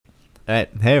All right.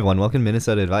 Hey, everyone. Welcome to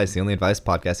Minnesota Advice, the only advice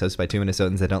podcast hosted by two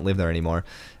Minnesotans that don't live there anymore.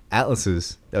 Atlas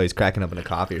is he's cracking up in a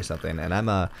coffee or something, and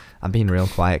I'm being real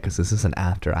quiet because this is an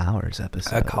after hours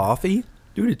episode. A coffee?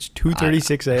 Dude, it's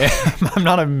 2:36 a.m. I'm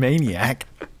not a maniac.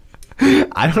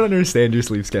 I don't understand your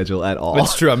sleep schedule at all.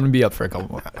 It's true. I'm going to be up for a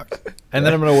couple more hours. And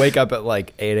then I'm going to wake up at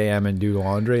like 8 a.m. and do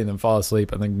laundry and then fall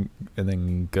asleep and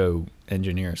then go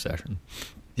engineer a session.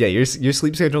 Yeah, your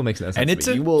sleep schedule makes no sense. And it's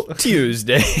to me.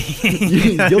 Tuesday.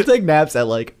 You'll take naps at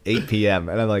like 8 p.m.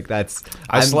 And I'm like,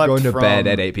 I'm going to bed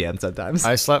at 8 p.m. sometimes.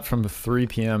 I slept from 3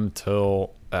 p.m.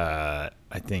 till I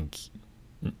think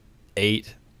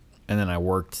 8, and then I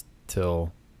worked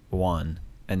till 1,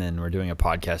 and then we're doing a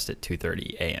podcast at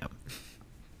 2:30 a.m.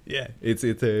 Yeah, it's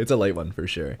a late one for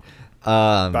sure.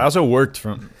 But I also worked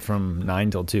from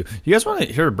 9 till 2. You guys want to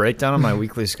hear a breakdown of my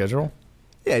weekly schedule?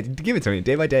 Yeah, give it to me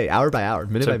day by day, hour by hour,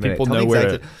 minute by minute. So people know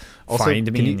where to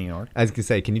find me in New York. I was gonna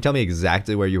say, can you tell me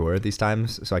exactly where you were at these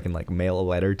times so I can like mail a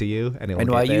letter to you? And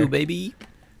NYU, baby.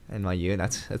 NYU,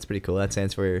 that's pretty cool. That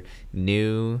stands for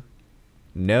your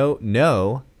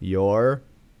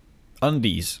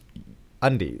Undies.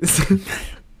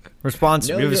 We're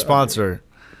sponsored. We have a sponsor.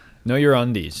 Know Your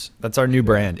Undies. That's our new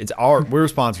brand. We're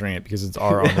sponsoring it because it's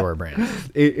our underwear brand.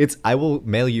 I will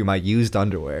mail you my used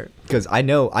underwear because I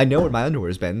know where my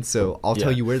underwear's been, so I'll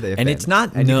tell you where they've been. And it's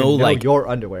not like your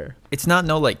underwear. It's not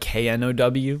like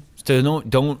KNOW. So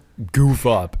don't goof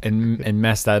up and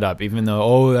mess that up. Even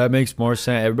though that makes more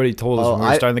sense. Everybody told us when we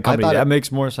were starting the company that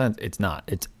makes more sense. It's not.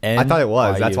 It's NYU. I thought it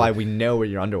was. That's why we know where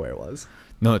your underwear was.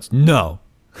 No, it's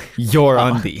Your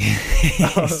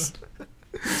Undies.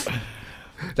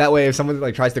 That way, if someone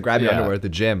like tries to grab your underwear at the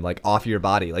gym, like off your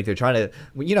body, like they're trying to,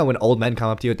 when old men come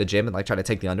up to you at the gym and like try to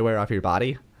take the underwear off your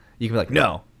body, you can be like,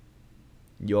 no,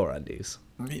 your undies.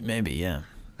 Maybe, yeah.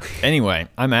 Anyway,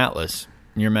 I'm Atlas.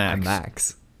 You're Max. I'm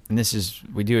Max. And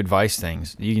we do advice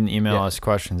things. You can email us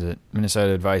questions at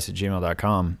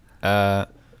minnesotaadvice@gmail.com.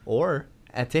 Or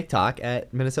at TikTok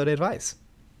at Minnesota Advice.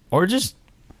 Or just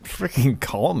freaking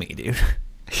call me, dude.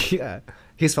 Yeah.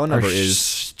 His phone number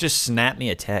is... Just snap me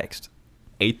a text.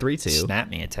 832. Snap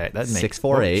me a text. That's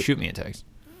 648. Shoot me a text.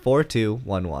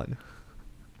 4211.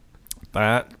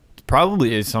 That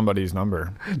probably is somebody's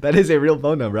number. That is a real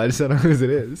phone number. I just don't know whose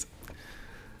it is.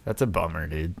 That's a bummer,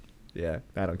 dude. Yeah,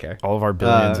 I don't care. All of our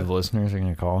billions of listeners are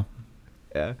going to call.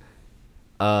 Yeah.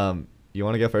 You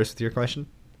want to go first with your question?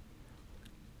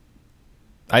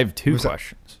 I have two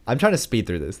questions. I'm trying to speed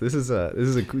through this. This is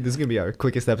gonna be our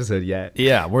quickest episode yet.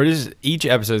 Yeah, each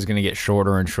episode is gonna get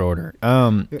shorter and shorter.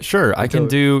 Sure, I can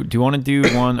do. Do you want to do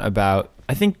one about?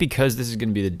 I think because this is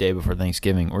gonna be the day before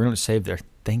Thanksgiving, we're gonna save their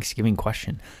Thanksgiving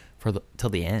question till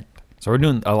the end. So we're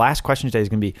doing our last question today is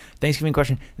gonna be Thanksgiving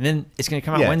question, and then it's gonna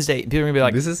come out Wednesday. People are gonna be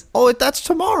like, that's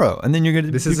tomorrow, and then you're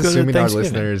gonna. This is assuming our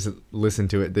listeners listen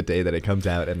to it the day that it comes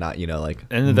out, and not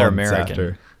and they're American.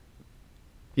 After.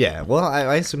 Yeah, well,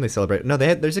 I assume they celebrate. No,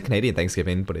 there's a Canadian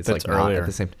Thanksgiving, but it's like earlier. Not at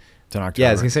the same. It's in October. Yeah,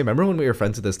 I was gonna say, remember when we were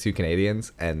friends with those two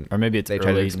Canadians, or maybe it's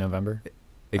early November.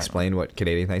 Explain what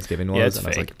Canadian Thanksgiving was, it's and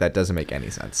fake. I was like, that doesn't make any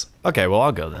sense. Okay, well,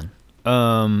 I'll go then.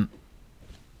 How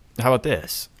about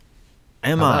this?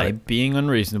 Am I being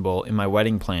unreasonable in my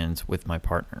wedding plans with my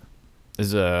partner? This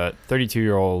is a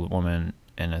 32-year-old woman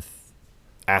and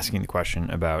asking the question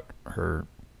about her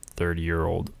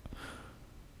 30-year-old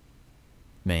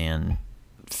man.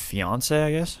 Fiance,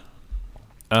 I guess.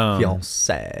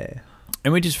 Fiance.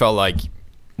 And we just felt like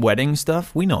wedding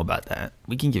stuff, we know about that.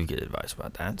 We can give good advice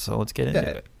about that. So let's get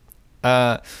into it.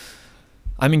 I'm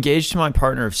engaged to my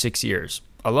partner of 6 years.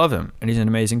 I love him, and he's an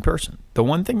amazing person. The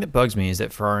one thing that bugs me is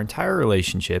that for our entire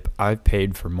relationship, I've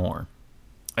paid for more.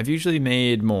 I've usually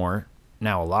made more,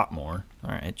 now a lot more.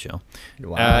 All right, chill.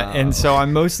 Wow. And so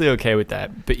I'm mostly okay with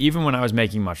that. But even when I was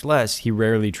making much less, he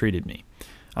rarely treated me.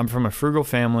 I'm from a frugal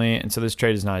family, and so this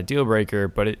trait is not a deal breaker,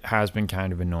 but it has been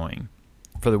kind of annoying.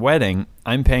 For the wedding,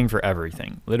 I'm paying for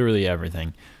everything, literally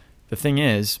everything. The thing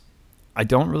is, I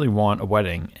don't really want a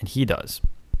wedding, and he does.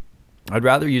 I'd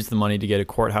rather use the money to get a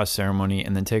courthouse ceremony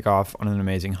and then take off on an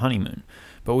amazing honeymoon.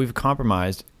 But we've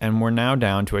compromised, and we're now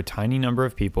down to a tiny number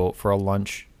of people for a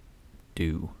lunch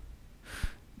do.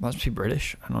 Must be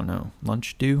British? I don't know.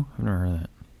 Lunch do? I've never heard of that.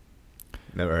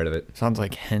 Never heard of it. Sounds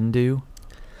like hen do.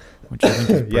 Which I think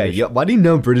is British. Yeah. Why do you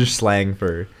know British slang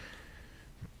for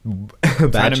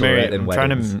bachelorette and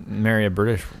weddings? Trying to marry a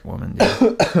British woman.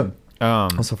 Dude.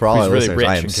 Also, for all our really listeners,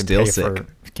 I am still sick.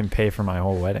 Can pay for my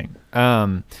whole wedding.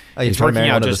 He's trying to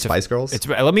marry one of the Spice Girls?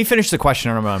 Let me finish the question.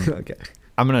 Okay.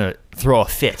 I'm going to throw a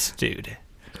fit, dude.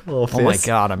 Oh my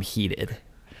God, I'm heated.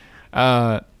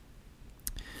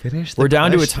 Finish the We're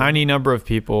down to a question. tiny number of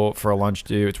people for a lunch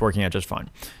due. It's working out just fine.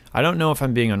 I don't know if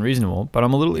I'm being unreasonable, but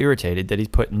I'm a little irritated that he's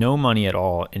put no money at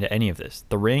all into any of this.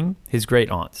 The ring, his great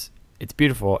aunt's. It's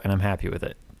beautiful, and I'm happy with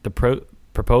it. The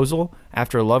proposal,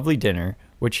 after a lovely dinner,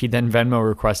 which he then Venmo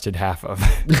requested half of,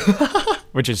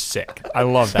 which is sick. I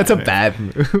love that. That's a bad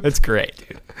move. That's great,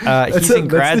 dude. He's in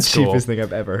grad school. That's the cheapest thing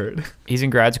I've ever heard. He's in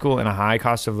grad school in a high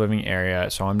cost of living area,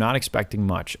 so I'm not expecting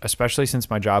much, especially since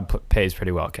my job pays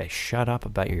pretty well. Okay, shut up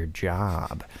about your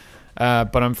job.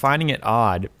 But I'm finding it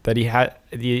odd that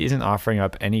he isn't offering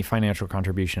up any financial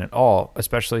contribution at all,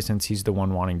 especially since he's the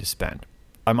one wanting to spend.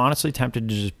 I'm honestly tempted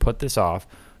to just put this off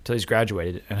until he's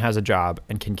graduated and has a job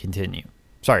and can contribute.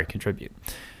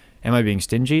 Am I being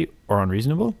stingy or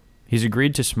unreasonable? He's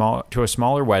agreed to a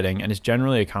smaller wedding and is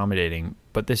generally accommodating,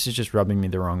 but this is just rubbing me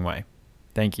the wrong way.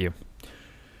 Thank you.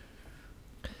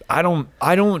 I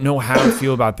don't know how to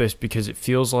feel about this because it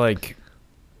feels like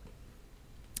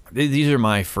these are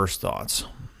my first thoughts.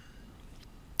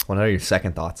 What are your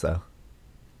second thoughts, though?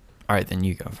 All right, then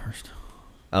you go first.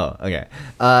 Oh, okay.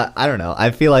 I don't know.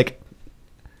 I feel like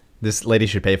this lady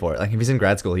should pay for it. Like, if he's in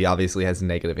grad school, he obviously has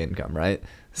negative income, right?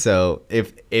 So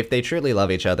if they truly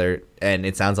love each other, and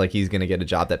it sounds like he's gonna get a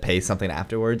job that pays something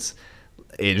afterwards,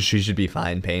 she should be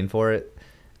fine paying for it,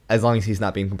 as long as he's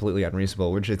not being completely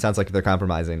unreasonable. Which it sounds like if they're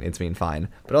compromising, it's being fine.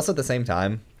 But also at the same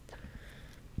time,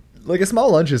 like, a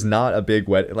small lunch is not a big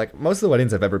wedding. Like, most of the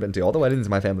weddings I've ever been to, all the weddings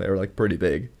in my family are like pretty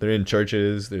big. They're in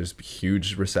churches. There's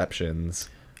huge receptions.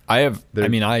 I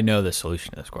know the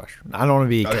solution to this question. I don't want to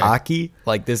be cocky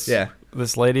like this. Yeah.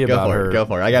 This lady about her. Go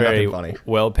for it. I got nothing funny.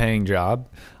 Well-paying job.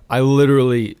 I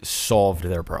literally solved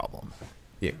their problem.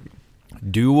 Yeah.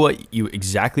 Do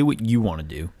exactly what you want to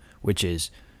do, which is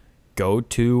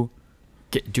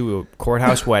do a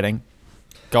courthouse wedding,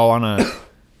 go on a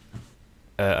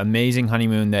amazing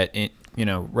honeymoon that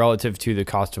relative to the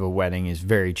cost of a wedding is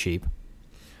very cheap,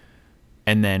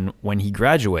 and then when he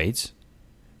graduates,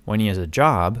 when he has a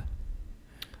job,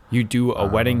 you do a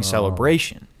wedding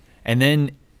celebration, and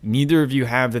then neither of you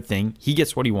have the thing. He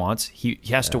gets what he wants. He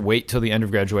has to wait till the end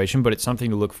of graduation, but it's something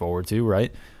to look forward to,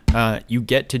 right? You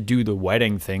get to do the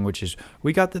wedding thing, which is,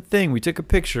 we got the thing, we took a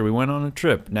picture, we went on a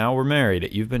trip, now we're married.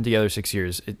 You've been together 6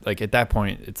 years. At that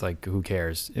point, it's like, who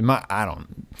cares? Maybe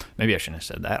I shouldn't have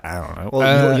said that. I don't know.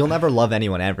 Well, you'll never love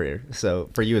anyone ever. So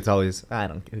for you, it's always,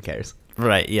 who cares?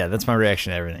 Right. Yeah. That's my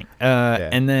reaction to everything.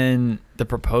 And then the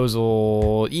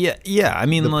proposal. Yeah. I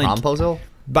mean, the like, promposal?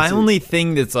 My only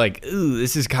thing that's like, ooh,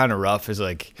 this is kind of rough is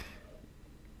like,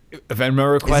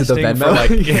 Venmo requesting Venmo? for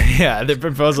like the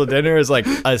proposal dinner is like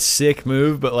a sick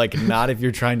move, but like not if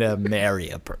you're trying to marry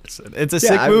a person. It's a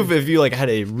sick move if you like had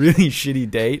a really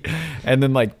shitty date and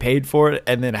then like paid for it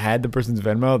and then had the person's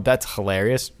Venmo. That's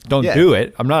hilarious. Don't do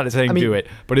it. I'm not saying do it,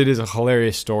 but it is a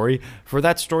hilarious story. For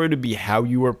that story to be how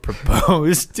you were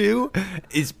proposed to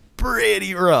is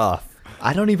pretty rough.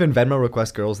 I don't even Venmo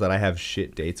request girls that I have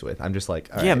shit dates with. I'm just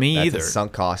like, me that's either. A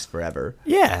sunk cost forever.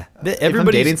 Yeah, if I'm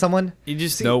dating someone, you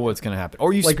just know what's gonna happen,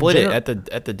 or you like split it at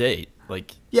the date.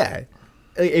 Like, yeah,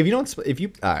 all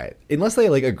right, unless they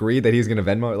like agree that he's gonna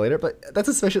Venmo it later. But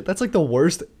that's like the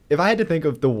worst. If I had to think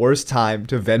of the worst time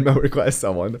to Venmo request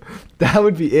someone, that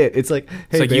would be it. It's like,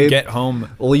 hey, babe, you get home.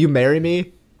 Will you marry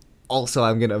me? Also,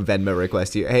 I'm gonna Venmo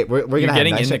request you. Hey, we're gonna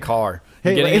getting in the car.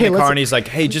 You're getting in the car, and he's like,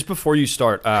 "Hey, just before you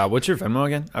start, what's your Venmo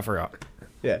again? I forgot."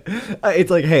 Yeah,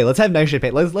 it's like, hey, let's have nice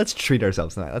champagne. Let's treat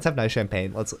ourselves tonight. Let's have nice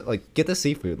champagne. Let's like get the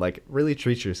seafood. Like, really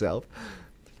treat yourself.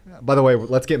 By the way,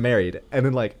 let's get married. And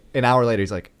then like an hour later,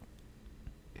 he's like,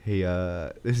 "Hey,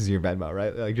 this is your Venmo,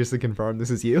 right? Like, just to confirm, this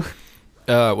is you."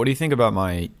 What do you think about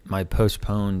my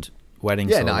postponed wedding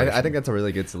celebration? I think that's a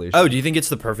really good solution. Oh, do you think it's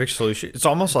the perfect solution? It's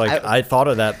almost like I thought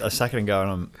of that a second ago, and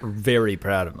I'm very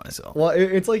proud of myself. Well,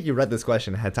 it's like you read this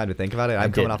question, had time to think about it.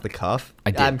 I'm coming off the cuff.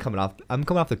 I'm coming off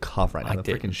the cuff right now.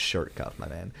 The freaking shirt cuff, my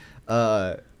man.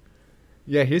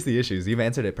 Yeah, here's the issues. You've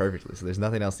answered it perfectly, so there's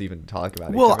nothing else to even talk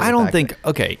about. Well, I don't think.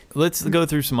 Okay, let's go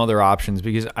through some other options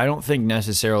because I don't think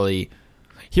necessarily.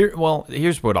 Here's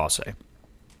what I'll say.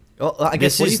 Well, I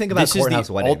guess what do you think about courthouse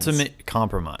weddings? This is the ultimate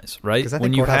compromise, right? Because I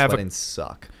think courthouse weddings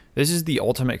suck. This is the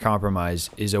ultimate compromise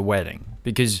is a wedding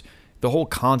because the whole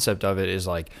concept of it is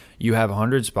like you have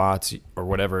 100 spots or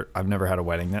whatever. I've never had a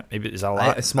wedding. Is that a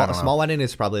lot? A small wedding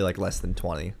is probably like less than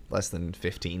 20, less than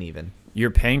 15 even.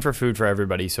 You're paying for food for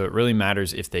everybody, so it really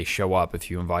matters if they show up, if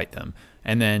you invite them.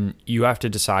 And then you have to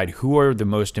decide who are the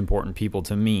most important people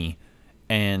to me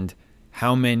and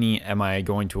how many am I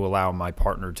going to allow my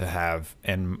partner to have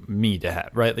and me to have,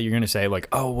 right? That you're going to say like,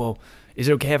 oh, well, is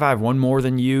it okay if I have one more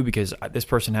than you because this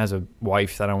person has a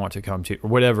wife that I want to come to or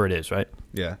whatever it is, right?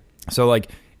 Yeah. So like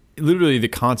literally the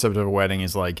concept of a wedding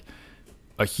is like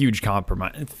a huge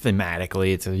compromise.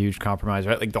 Thematically, it's a huge compromise,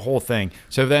 right? Like the whole thing.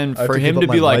 So then I have for to give him up to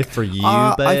my be like, life for you,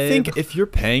 I babe." think if you're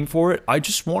paying for it, I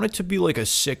just want it to be like a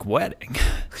sick wedding,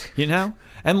 you know?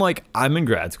 And like, I'm in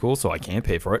grad school, so I can't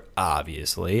pay for it.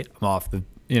 Obviously, I'm off the,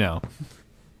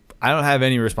 I don't have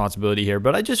any responsibility here,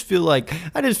 but I just feel like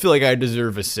I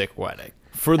deserve a sick wedding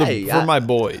for my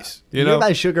boys. You're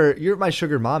my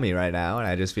sugar mommy right now, and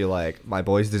I just feel like my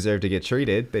boys deserve to get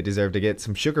treated. They deserve to get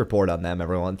some sugar poured on them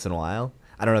every once in a while.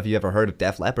 I don't know if you ever heard of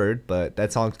Def Leppard, but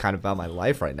that song's kind of about my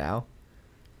life right now.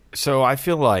 So I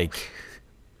feel like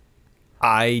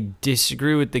I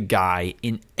disagree with the guy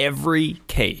in every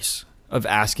case of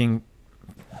asking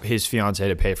his fiance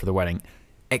to pay for the wedding,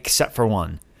 except for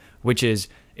one, which is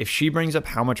if she brings up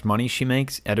how much money she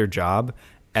makes at her job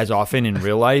as often in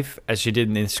real life as she did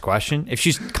in this question, if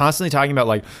she's constantly talking about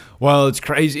like, well, it's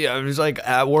crazy, I was like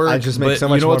at work, I just make but so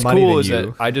much you know more what's money cool than is you.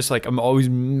 that I just like I'm always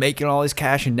making all this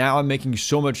cash, and now I'm making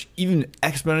so much, even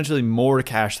exponentially more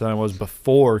cash than I was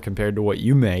before compared to what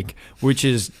you make, which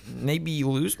is maybe you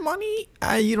lose money,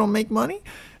 you don't make money,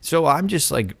 so I'm just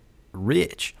like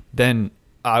rich. Then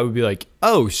I would be like,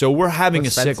 oh, so we're having a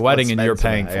sick wedding and you're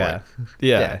paying for it.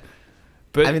 Yeah.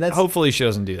 But I mean, hopefully she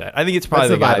doesn't do that. I think it's probably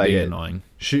the guy being annoying.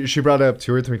 She brought it up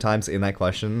 2 or 3 times in that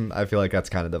question. I feel like that's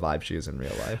kind of the vibe she is in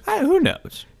real life. Who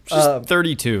knows? She's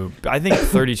 32. I think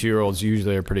 32-year-olds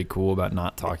usually are pretty cool about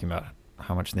not talking about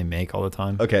how much they make all the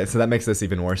time. Okay, so that makes this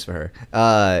even worse for her.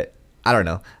 I don't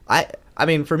know. I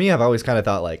mean, for me, I've always kind of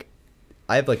thought like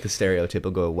I have like the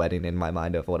stereotypical wedding in my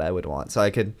mind of what I would want. So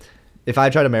I could, if I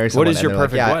try to marry someone, what is your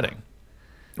perfect wedding?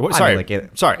 What is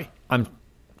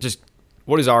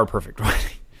our perfect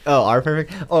wedding? Oh, our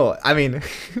perfect? Oh, I mean,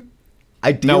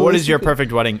 No, what is your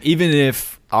perfect wedding? Even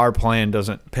if our plan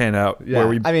doesn't pan out, where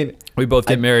we both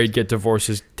get married, get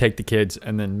divorces, take the kids,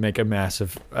 and then make a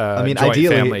massive joint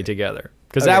family together.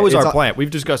 Because that was our plan.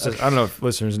 We've discussed this. I don't know if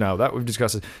listeners know that. We've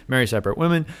discussed this. Marry separate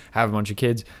women, have a bunch of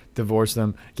kids, divorce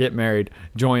them, get married,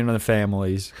 join the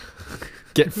families,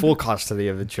 get full custody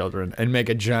of the children, and make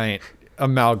a giant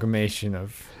amalgamation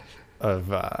of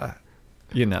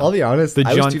I'll be honest. The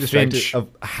I John was too distracted Finch of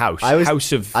house.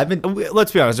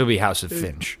 Let's be honest. It'll be House of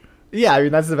Finch. Yeah, I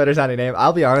mean that's the better sounding name.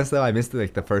 I'll be honest though, I missed the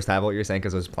first half of what you're saying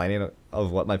because I was planning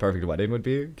of what my perfect wedding would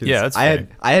be. Yeah, that's fair.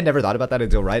 I had never thought about that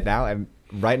until right now, and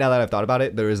right now that I've thought about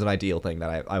it, there is an ideal thing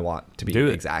that I want to be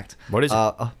exact. What is it?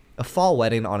 A fall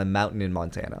wedding on a mountain in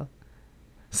Montana.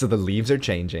 So the leaves are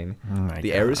changing.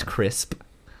 The air is crisp.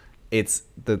 It's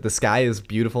the sky is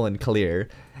beautiful and clear.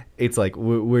 It's like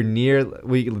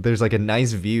there's like a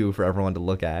nice view for everyone to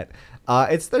look at.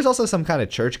 There's also some kind of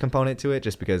church component to it,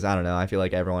 just because I don't know. I feel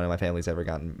like everyone in my family's ever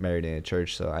gotten married in a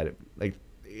church, so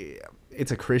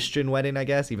it's a Christian wedding, I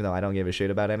guess, even though I don't give a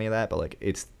shit about any of that. But like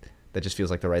that just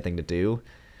feels like the right thing to do.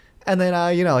 And then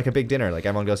like a big dinner, like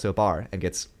everyone goes to a bar and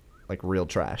gets like real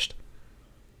trashed.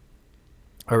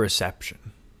 A reception,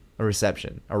 a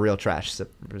real trash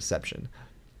reception.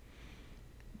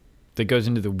 That goes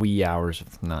into the wee hours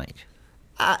of the night.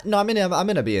 No, I'm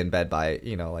gonna be in bed by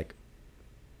like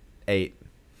 8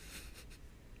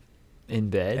 in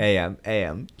bed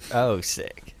a.m. Oh,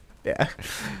 sick. Yeah.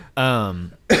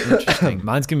 Interesting.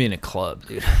 Mine's gonna be in a club,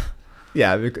 dude.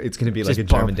 Yeah, it's gonna be like a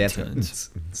German dance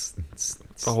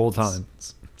the whole time.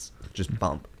 Just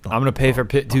bump. I'm gonna pay for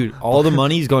dude. All the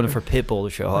money's going for Pitbull to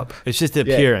show up. It's just the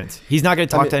appearance. He's not gonna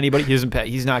talk to anybody. He doesn't pay.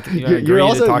 He's not gonna agree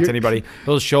to talk to anybody.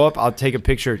 He'll show up. I'll take a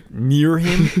picture near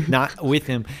him, not with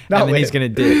him, and then he's gonna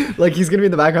dip. Like he's gonna be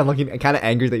in the background looking kind of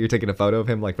angry that you're taking a photo of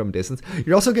him like from a distance.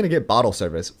 You're also gonna get bottle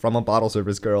service from a bottle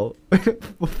service girl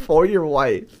for your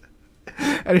wife,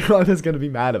 and your wife is gonna be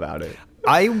mad about it.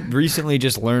 I recently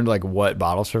just learned like what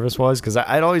bottle service was, because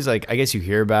I'd always I guess you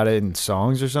hear about it in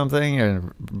songs or something,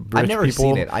 and I've never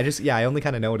seen it. I only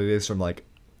kind of know what it is from like.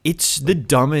 It's the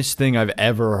dumbest thing I've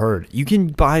ever heard. You can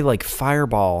buy like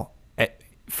Fireball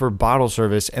for bottle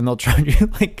service, and they'll charge you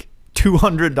like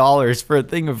 $200 for a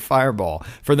thing of Fireball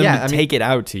for them to take it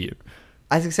out to you.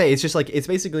 I was gonna say, it's just like, it's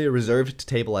basically a reserved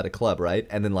table at a club, right?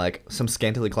 And then like some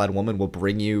scantily clad woman will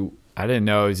bring you. I didn't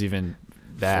know it was even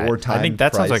that. I think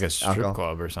that sounds like a strip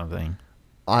club or something.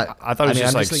 I thought it was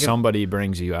just like somebody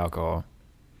brings you alcohol.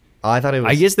 I thought it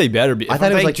was. I guess they better be. I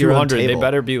thought it was like 200. They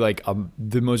better be like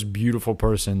the most beautiful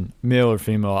person, male or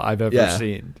female, I've ever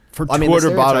seen. For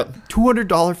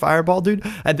 $200 Fireball, dude.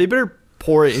 And they better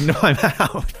pour it into my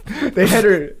mouth. They had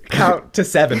her count to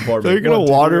 7 for me. They're gonna 1, 2,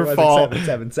 3, waterfall. 7,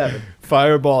 7, 7.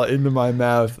 Fireball into my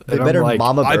mouth. They And better I'm like,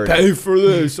 mama I bird pay it. for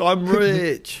this. I'm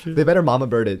rich. They better mama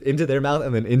bird it into their mouth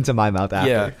and then into my mouth after.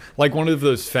 Yeah, like one of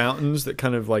those fountains that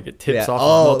kind of like it tips Yeah. off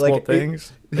Oh, multiple like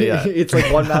things. Yeah, It's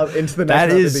like one mouth into the That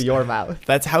next mouth is- into your mouth.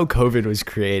 that's how COVID was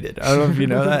created. I don't know if you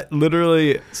know that.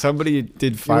 Literally, somebody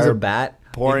did It was fire a bat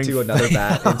pouring into another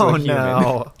bat into oh a human.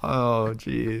 no! Oh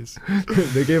jeez.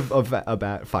 They gave a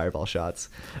bat fireball shots.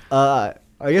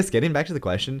 I guess getting back to the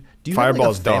question, do you have, like, a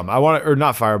Fireball's dumb. I want to, or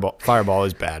not fireball. Fireball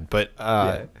is bad, but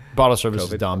bottle service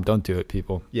COVID. is dumb. Don't do it,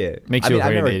 people. Yeah, Makes I you mean,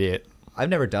 look like an idiot. I've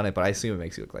never done it, but I assume it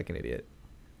makes you look like an idiot.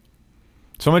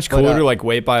 So much But, cooler to like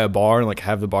wait by a bar and like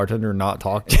have the bartender not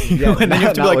talk to you, Yeah, and then you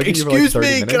have to be not like, looking for, like, "Excuse 30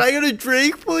 me, can minutes." I get a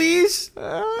drink, please?"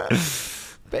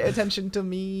 Pay attention to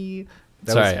me.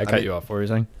 Sorry, I cut you off. What were you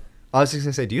saying? I was just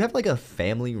gonna say, do you have like a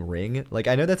family ring? Like,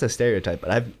 I know that's a stereotype,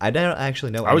 but I don't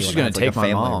actually know. I was just anyone gonna that has, take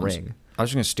like, a my family mom's. ring. I was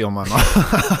just gonna steal my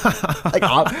mom.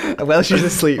 Like, well, she's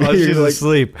asleep. While You're she's like,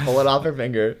 asleep. Pull it off her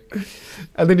finger,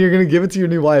 and then you're gonna give it to your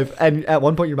new wife. And at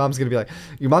one point, your mom's gonna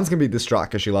be distraught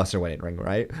because she lost her wedding ring,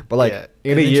 right? But like Yeah.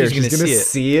 in And a then year, she's she's gonna gonna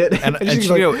see it, and she's she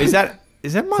like, go, "Is that my?"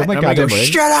 Is that my And I'm gonna go, goddamn ring?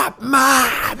 "Shut up,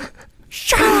 mom!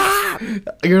 Shut up!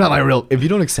 You're not my real. If you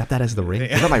don't accept that as the ring,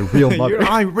 you're not my real mother. You're not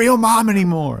my real mom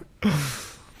anymore."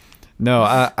 No,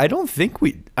 I don't think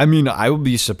we. I mean, I would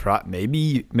be surprised.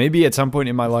 Maybe at some point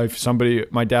in my life,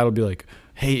 my dad will be like,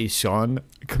 "Hey, son,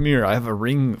 come here. I have a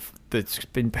ring that's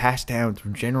been passed down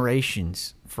through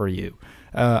generations for you."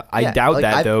 I Yeah, doubt like,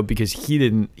 that I- though, because he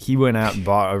didn't. He went out and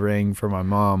bought a ring for my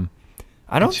mom.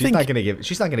 I don't She's think. not gonna give.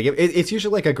 She's not gonna give. It's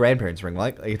usually like a grandparent's ring.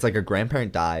 Like it's like a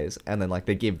grandparent dies, and then like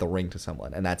they give the ring to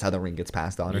someone, and that's how the ring gets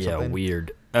passed on, or Yeah, something.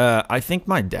 weird. I think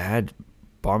my dad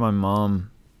bought my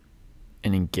mom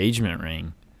an engagement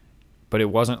ring, but it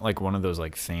wasn't like one of those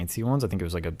like fancy ones. I think it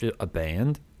was like a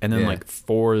band, and then Yeah. like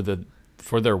for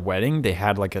their wedding, they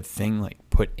had like a thing like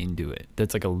put into it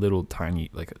that's like a little tiny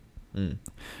like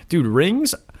dude,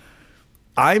 rings.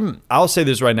 I'll say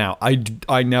this right now.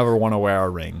 I never want to wear a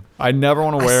ring. I never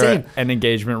want to wear Same. an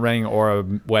engagement ring or a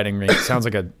wedding ring. It sounds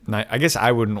like I guess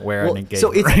I wouldn't wear Well, an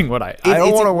engagement it's- ring, would I? I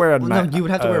don't want to wear a no, you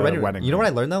would have to wear a wedding wedding ring. You know what I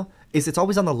ring. learned though? Is it's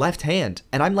always on the left hand,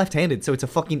 and I'm left-handed, so it's a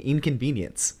fucking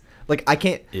inconvenience. Like I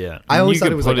can't. Yeah, I always you thought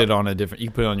could it was put like it on a different. You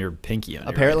can put it on your pinky. On your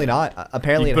apparently right hand. not.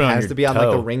 Apparently You it put it on has your to be on like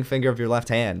the toe. ring finger of your left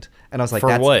hand, and I was like, For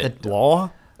that's what?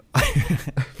 Law?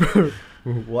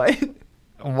 What?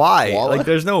 Why? Walla? Like,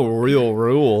 there's no real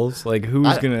rules. Like, who's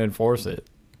I- gonna enforce it?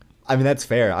 I mean, that's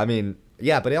fair. I mean,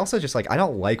 yeah, but it also just like I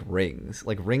don't like rings.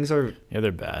 Like rings are. Yeah,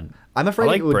 they're bad. I'm afraid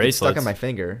like it would get stuck bracelets. on my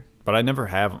finger. But I never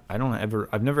have.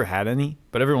 I've never had any.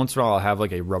 But every once in a while, I'll have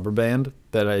like a rubber band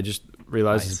that I just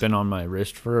realize has Nice. been on my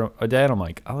wrist for a day. And I'm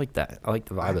like, I like that. I like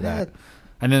the vibe of that. had-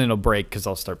 And then it'll break because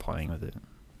I'll start playing with it.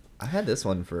 I had this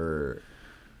one for.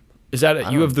 Is that I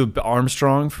you don't- have the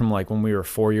Armstrong from like when we were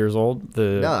 4 years old?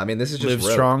 The No, I mean this is just Live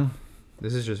rope. Strong.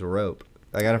 This is just rope.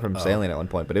 I got it Oh. from sailing at one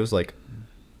point, but it was like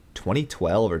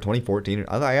 2012 or 2014.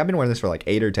 I've been wearing this for like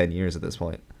 8 or 10 years at this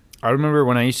point. I remember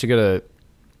when I used to go to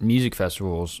music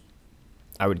festivals,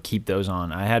 I would keep those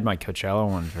on. I had my Coachella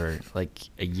one for like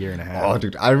a year and a half. Oh,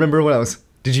 dude, I remember when I was.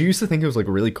 Did you used to think it was like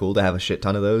really cool to have a shit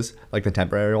ton of those, like the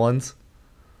temporary ones?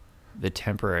 The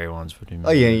temporary ones. What do you mean?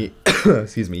 Oh yeah,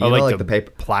 excuse me. You Oh, know, like like the the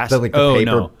paper plastic. like the Oh,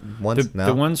 paper no. ones.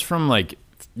 The ones from like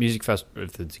music fest.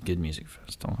 If it's a good music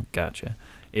festival, gotcha.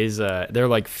 Is they're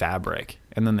like fabric,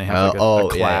 and then they have like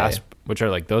a yeah, clasp, which are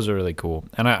like those are really cool.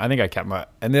 And I think I kept my.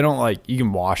 And they don't like you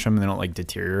can wash them, and they don't like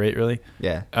deteriorate really.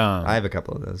 Yeah, Um, I have a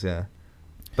couple of those. Yeah,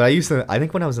 but I used to. I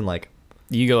think when I was in like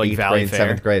You go like 8th Valley grade,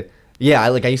 Fair. 7th grade. Yeah, I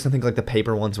used to think like the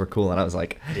paper ones were cool, and I was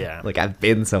like, Yeah. like I've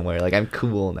been somewhere, like I'm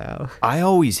cool now. I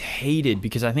always hated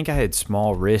because I think I had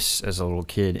small wrists as a little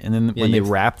kid, and then Yeah, when they you have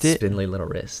wrapped it, spindly little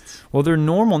wrists. well, they're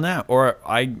normal now, or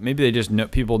maybe they just know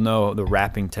people know the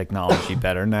wrapping technology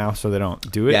better now, so they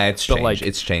don't do it. Yeah, it's But, changed. like,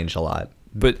 It's changed a lot.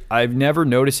 But I've never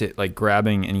noticed it like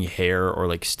grabbing any hair or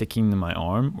like sticking to my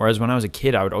arm. Whereas when I was a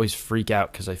kid, I would always freak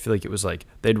out because I feel like it was like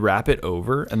they'd wrap it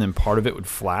over and then part of it would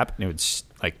flap and it would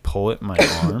like pull it in my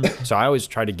arm. So I always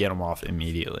try to get them off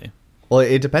immediately. Well,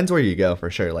 it depends where you go for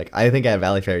sure. Like I think at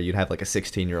Valley Fair, you'd have like a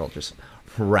 16-year-old just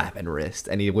wrapping wrist,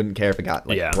 and he wouldn't care if it got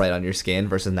like Yeah. right on your skin.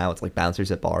 Versus now, it's like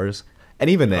bouncers at bars, and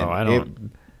even then, Oh, I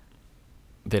don't.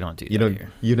 They don't do you that don't.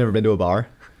 here. You've never been to a bar.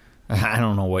 I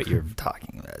don't know what you're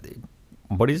talking about, dude.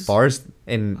 What is Bars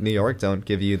in New York don't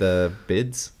give you the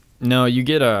bids. No, you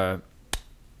get a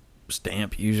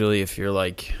stamp usually if you're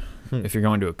like if you're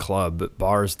going to a club, but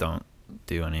bars don't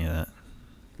do any of that.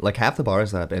 Like half the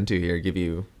bars that I've been to here give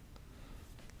you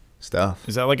stuff.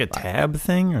 Is that like a tab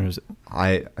thing, or is it?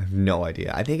 I have no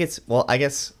idea. I think it's, well, I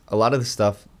guess a lot of the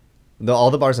stuff,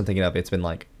 all the bars I'm thinking of, it's been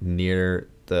like near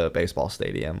the baseball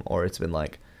stadium, or it's been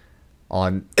like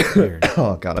on Weird.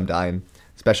 oh god, I'm dying.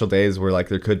 Special days where like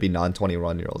there could be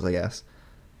non-21-year-olds, I guess.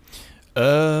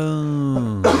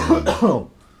 Oh.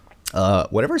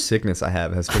 Whatever sickness I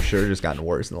have has for sure just gotten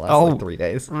worse in the last like 3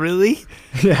 days. Really?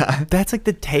 Yeah. That's like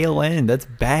the tail end. That's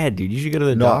bad, dude. You should go to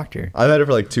the doctor. I've had it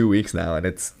for like 2 weeks now, and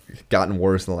it's gotten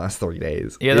worse in the last 3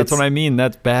 days. Yeah, that's what I mean.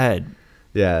 That's bad.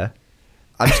 Yeah.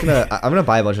 I'm gonna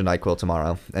buy a bunch of NyQuil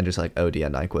tomorrow and just like OD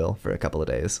on NyQuil for a couple of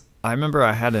days. I remember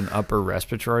I had an upper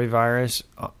respiratory virus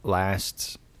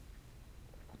last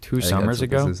 2 summers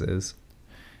ago. This is.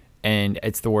 And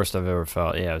it's the worst I've ever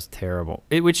felt. Yeah, it was terrible.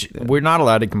 We're not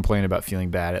allowed to complain about feeling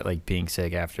bad at like being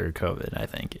sick after COVID. I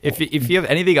think if you have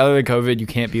anything other than COVID, you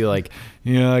can't be like,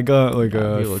 yeah, I got like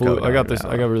a flu. I got this.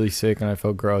 I got really sick and I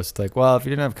felt gross. It's like, well, if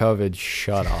you didn't have COVID,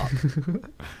 shut up.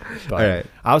 But All right.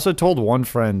 I also told one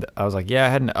friend, I was like, yeah, I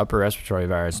had an upper respiratory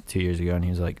virus 2 years ago, and he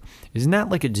was like, isn't that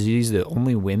like a disease that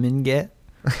only women get?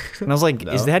 And I was like,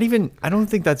 No. is that even? I don't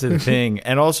think that's a thing.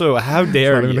 And also, how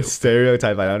dare It's not even you? a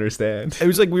stereotype I understand. It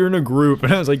was like we were in a group,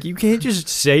 and I was like, you can't just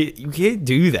say, you can't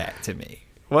do that to me.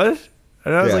 What?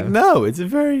 And I was Yeah. like, no, it's a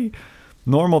very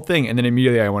normal thing. And then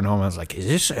immediately I went home. I was like, is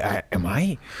this?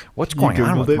 What's going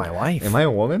on with my life? Am I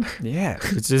a woman? Yeah.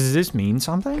 Does this mean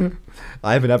something?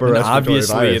 I have an upper And respiratory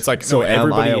obviously, virus. it's like, so no, am I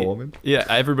everybody- a woman? Yeah,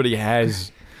 everybody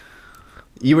has.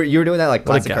 You were doing that like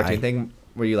What a classic guy. cartoon thing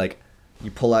where you like you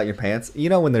pull out your pants. You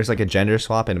know when there's like a gender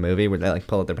swap in a movie where they like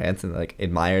pull out their pants and like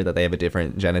admire that they have a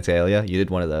different genitalia. You did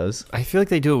one of those. I feel like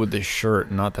they do it with the shirt,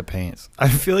 not the pants. I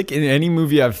feel like in any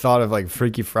movie I've thought of, like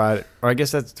Freaky Friday, or I guess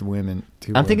that's women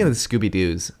too. I'm thinking of the Scooby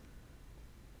Doo's.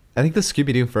 I think the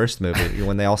Scooby Doo first movie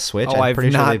when they all switch. Oh, I'm I've pretty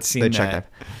sure not they seen check that.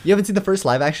 You haven't seen the first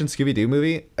live action Scooby Doo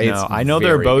movie? No, I know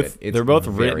they're very both good. It's they're both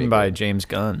very written by good. James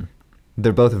Gunn.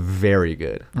 They're both very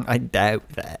good. I doubt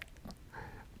that.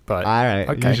 But All right,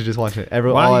 okay. you should just watch it.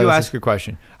 Why all don't you I ask a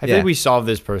question? I Yeah. think we solved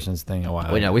this person's thing a while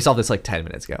Wait, ago. no, we solved this like 10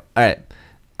 minutes ago. All right.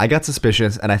 I got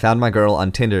suspicious and I found my girl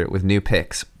on Tinder with new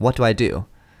pics. What do I do?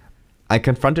 I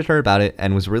confronted her about it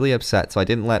and was really upset, so I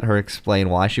didn't let her explain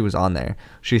why she was on there.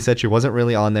 She said she wasn't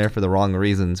really on there for the wrong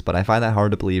reasons, but I find that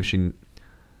hard to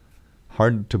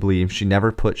believe she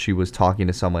never put she was talking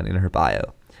to someone in her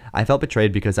bio. I felt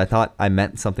betrayed because I thought I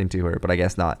meant something to her, but I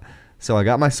guess not. So I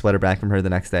got my sweater back from her the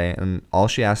next day, and all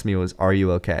she asked me was, "Are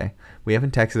you okay?" We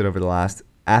haven't texted after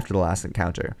the last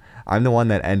encounter. I'm the one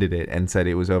that ended it and said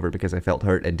it was over because I felt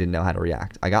hurt and didn't know how to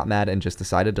react. I got mad and just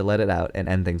decided to let it out and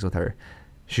end things with her.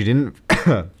 She didn't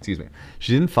excuse me.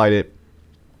 She didn't fight it,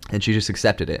 and she just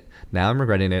accepted it. Now I'm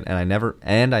regretting it,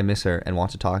 and I miss her and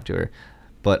want to talk to her,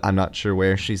 but I'm not sure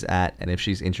where she's at and if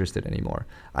she's interested anymore.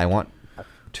 I want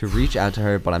to reach out to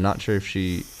her, but I'm not sure if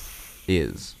she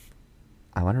is.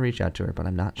 I want to reach out to her, but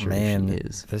I'm not sure if she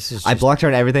is. This is I just- blocked her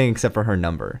on everything except for her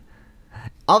number.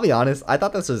 I'll be honest. I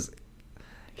thought this was.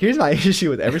 Here's my issue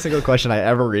with every single question I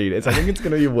ever read. I think it's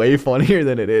going to be way funnier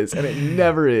than it is, and it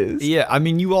never is. Yeah, I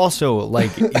mean, you also,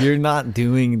 like, you're not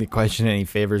doing the question any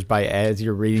favors by as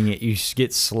you're reading it, you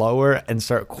get slower and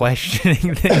start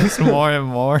questioning things more and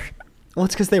more. Well,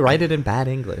 it's because they write it in bad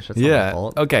English. That's not my Yeah.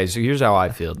 fault. Okay, so here's how I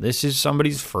feel. This is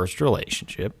somebody's first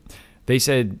relationship. They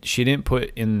said she didn't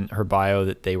put in her bio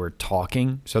that they were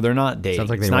talking, so they're not dating. Sounds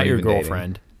like it's they not weren't your even dating.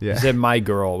 girlfriend. Yeah. He said my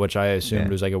girl, which I assumed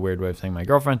Yeah. was like a weird way of saying my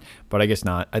girlfriend, but I guess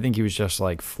not. I think he was just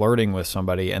like flirting with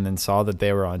somebody and then saw that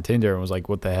they were on Tinder and was like,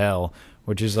 what the hell?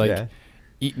 Which is like,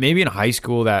 Yeah. maybe in high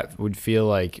school that would feel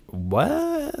like,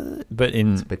 what? But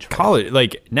in betrayal. college,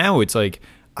 like now it's like,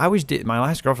 my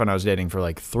last girlfriend I was dating for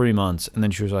like 3 months, and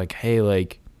then she was like, hey,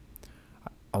 like,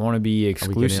 I want to be Are we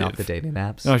exclusive. getting off the dating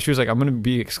apps? No, she was like, I'm gonna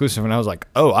be exclusive, and I was like,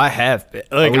 oh, I have been.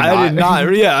 Like, we I did not?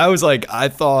 not. Yeah, I was like, I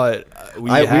thought we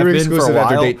have we were been exclusive for a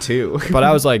after while, date 2. but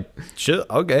I was like, shit,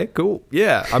 okay, cool,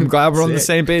 yeah. I'm glad we're on the Sick.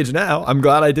 same page now. I'm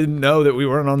glad I didn't know that we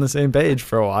weren't on the same page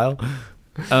for a while.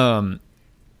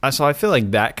 So I feel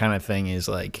like that kind of thing is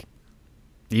like,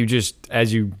 you just,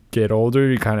 as you get older,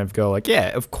 you kind of go like, yeah,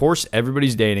 of course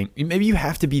everybody's dating. Maybe you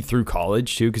have to be through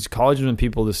college too, because college is when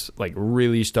people just like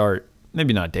really start,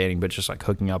 maybe not dating, but just like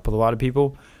hooking up with a lot of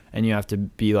people. And you have to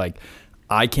be like,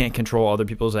 I can't control other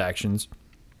people's actions.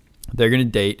 They're going to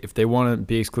date. If they want to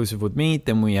be exclusive with me,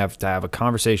 then we have to have a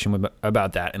conversation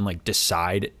about that and like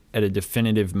decide at a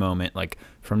definitive moment, like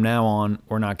from now on,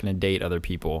 we're not going to date other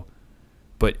people.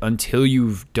 But until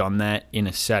you've done that in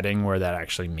a setting where that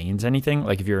actually means anything,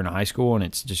 like if you're in high school and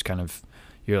it's just kind of,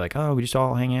 you're like, oh, we just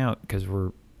all hang out because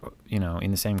we're, you know, in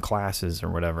the same classes or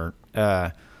whatever.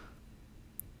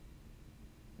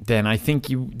 then I think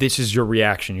this is your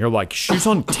reaction. You're like, she's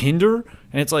on Tinder?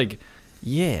 And it's like,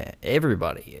 yeah,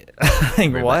 everybody.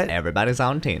 Like, what? Everybody's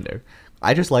on Tinder.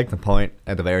 I just like the point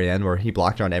at the very end where he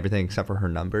blocked her on everything except for her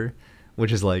number,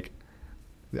 which is like,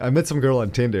 I met some girl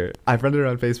on Tinder. I friended her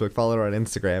on Facebook, followed her on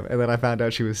Instagram, and then I found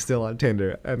out she was still on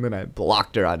Tinder, and then I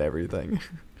blocked her on everything.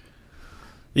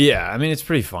 Yeah, I mean, it's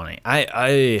pretty funny.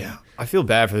 I feel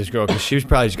bad for this girl because she was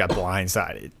probably just got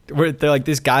blindsided. Where they're like,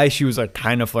 this guy she was like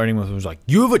kind of flirting with was like,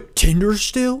 you have a Tinder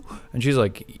still? And she's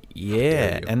like,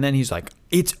 yeah. And then he's like,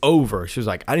 it's over. She was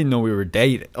like, I didn't know we were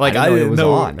dating. Like, I didn't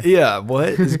know. On. Yeah, what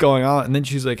is going on? And then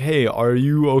she's like, hey, are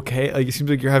you okay? Like, it seems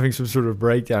like you're having some sort of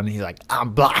breakdown. And he's like,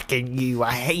 I'm blocking you.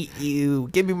 I hate you.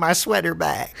 Give me my sweater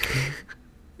back.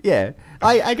 Yeah,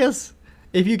 I guess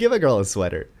if you give a girl a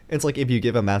sweater, it's like if you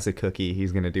give a mouse a cookie,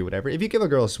 he's going to do whatever. If you give a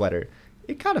girl a sweater,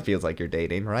 it kind of feels like you're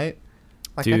dating, right?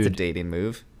 Like, dude, that's a dating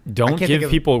move. Don't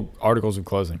give people articles of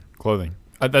clothing.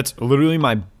 That's literally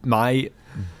my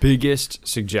biggest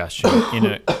suggestion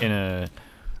in a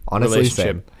honestly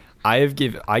relationship. Same. I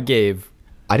gave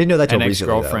I didn't know that till an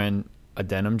recently, ex-girlfriend a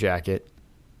denim jacket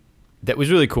that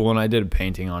was really cool, and I did a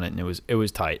painting on it, and it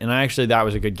was tight. And that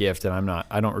was a good gift, and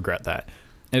I don't regret that.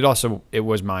 And it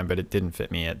was mine, but it didn't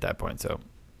fit me at that point, so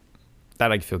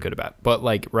that I feel good about. But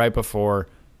like right before,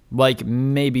 like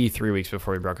maybe 3 weeks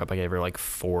before we broke up, I gave her like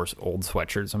 4 old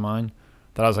sweatshirts of mine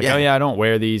that I was like, oh yeah, I don't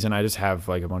wear these, and I just have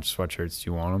like a bunch of sweatshirts. Do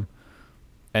you want them?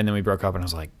 And then we broke up, and I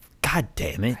was like, God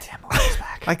damn it!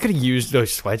 I could have used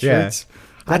those sweatshirts.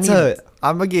 Yeah.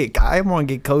 I'm gonna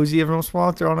get cozy every once in a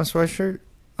while. Throw on a sweatshirt.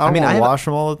 I don't wash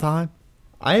them all the time.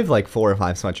 I have like 4 or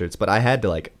 5 sweatshirts, but I had to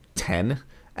like 10,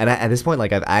 and at this point,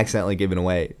 like I've accidentally given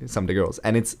away some to girls,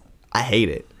 and I hate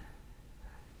it.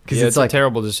 Because it's like a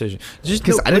terrible decision. Just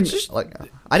because I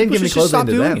didn't give any clothing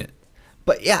to them.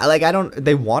 But yeah, like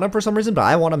they want them for some reason, but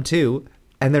I want them too,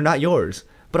 and they're not yours.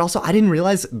 But also, I didn't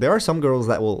realize there are some girls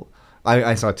that will.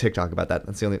 I saw a TikTok about that.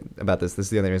 This is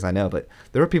the only reason I know. But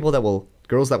there are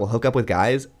girls that will hook up with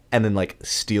guys and then like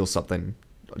steal something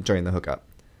during the hookup.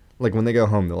 Like when they go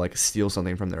home, they'll like steal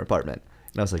something from their apartment.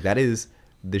 And I was like, that is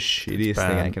the shittiest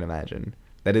thing I can imagine.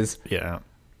 That is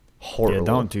horrible. Yeah,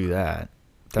 don't do that.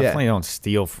 Definitely don't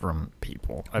steal from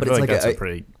people. I feel like that's a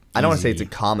pretty. I don't want to say it's a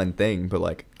common thing, but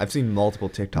like I've seen multiple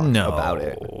TikToks about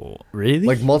it. Really?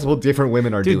 Like multiple different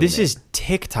women are doing it. Dude, this is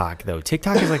TikTok though.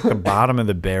 TikTok is like the bottom of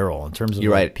the barrel in terms of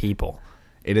like people.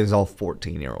 It is all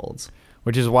 14-year-olds.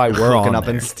 Which is why we're hooking up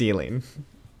and stealing.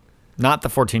 Not the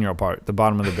 14-year-old part, the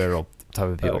bottom of the barrel type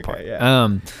of people part.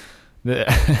 Yeah.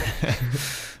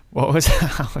 What was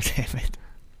oh damn it.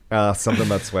 Something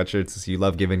about sweatshirts. You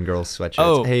love giving girls sweatshirts.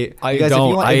 Oh, hey, I guys,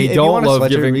 don't. If you want a love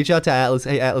giving. Reach out to Atlas.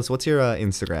 Hey, Atlas, what's your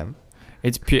Instagram?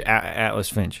 It's Atlas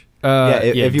Finch.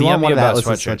 If you want one of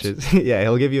Atlas's sweatshirts, yeah,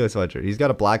 he'll give you a sweatshirt. He's got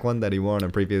a black one that he wore on a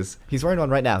previous. He's wearing one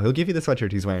right now. He'll give you the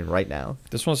sweatshirt he's wearing right now.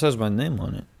 This one says my name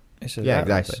on it. It says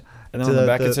Atlas. Exactly. And then on the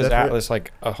back it says Atlas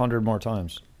like 100 more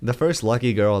times. The first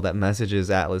lucky girl that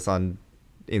messages Atlas on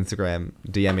Instagram,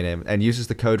 DMing him, and uses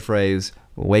the code phrase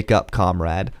 "Wake up,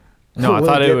 comrade." No, I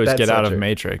thought it was "Get out of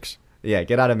Matrix." Yeah,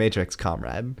 get out of Matrix,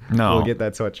 comrade. No, we'll get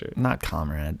that sweatshirt. Not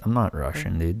comrade. I'm not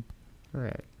Russian, dude. All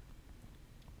right.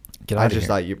 I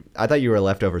thought you were a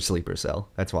leftover sleeper cell.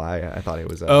 That's why I thought it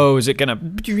was. Is it gonna?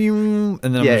 And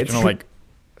then I'm just gonna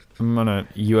I'm gonna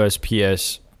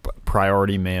USPS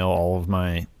priority mail all of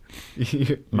my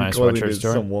sweatshirts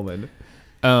to some woman.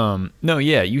 No,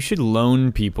 yeah, you should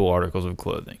loan people articles of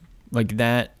clothing. Like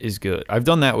that is good. I've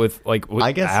done that with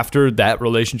I guess after that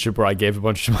relationship where I gave a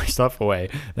bunch of my stuff away.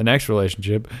 The next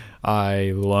relationship,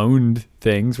 I loaned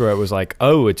things where it was like,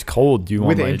 "Oh, it's cold. Do you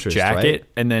want my jacket?" Right?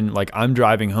 And then like I'm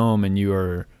driving home and you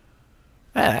are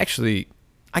actually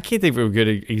I can't think of a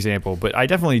good example, but I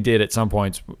definitely did at some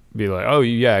points be like, "Oh,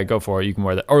 yeah, go for it. You can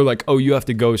wear that." Or like, "Oh, you have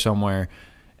to go somewhere."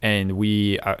 And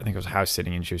I think it was house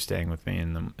sitting and she was staying with me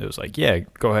and it was like, "Yeah,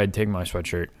 go ahead, take my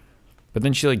sweatshirt." But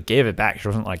then she like gave it back. She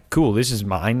wasn't like, "Cool, this is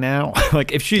mine now."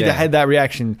 Like if she had that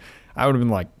reaction, I would have been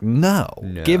like, no,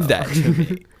 give that to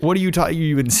me. What are you talking? Are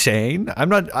you insane?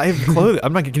 I have clothes.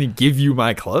 I'm not going to give you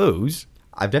my clothes.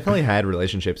 I've definitely had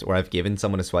relationships where I've given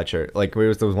someone a sweatshirt. Like there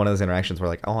was one of those interactions where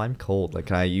like, "Oh, I'm cold. Like,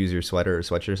 can I use your sweater or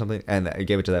sweatshirt or something?" And I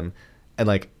gave it to them, and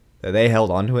like they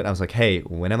held on to it. And I was like, "Hey,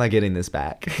 when am I getting this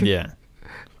back?" Yeah.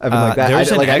 I've been like that.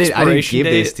 I didn't give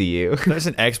this to you. There's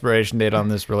an expiration date on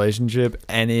this relationship,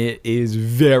 and it is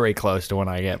very close to when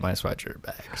I get my sweatshirt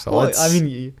back. So let's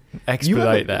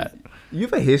expedite that. You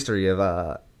have a history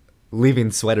of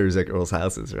leaving sweaters at girls'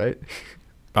 houses, right?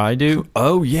 I do.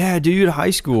 Oh yeah, dude,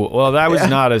 high school. Well, that was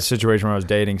not a situation where I was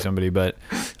dating somebody, but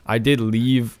I did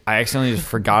leave. I accidentally just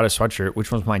forgot a sweatshirt,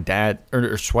 which was my dad,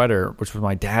 or sweater, which was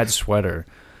my dad's sweater.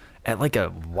 at like a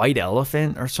white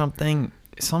elephant or something,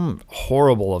 some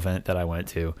horrible event that I went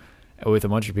to with a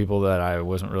bunch of people that I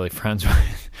wasn't really friends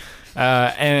with.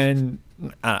 And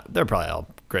they're probably all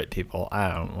great people. I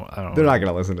don't. They're not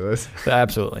gonna listen to this.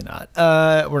 Absolutely not.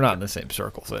 We're not in the same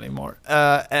circles anymore.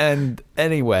 And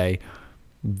anyway,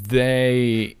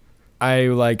 I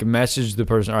like messaged the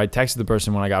person, or I texted the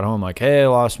person when I got home, like, hey, I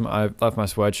left my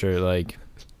sweatshirt, like,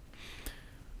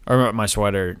 or my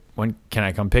sweater. When can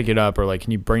I come pick it up? Or like,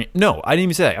 can you bring it? No, I didn't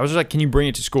even say that. I was just like, can you bring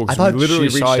it to school? I thought we literally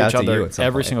she saw reached each out to you other at some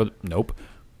every point. single. Nope.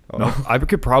 Oh. Nope. I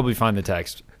could probably find the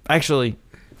text. Actually,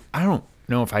 I don't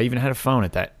know if I even had a phone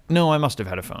at that. No, I must have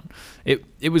had a phone.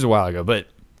 It was a while ago, but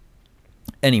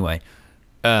anyway,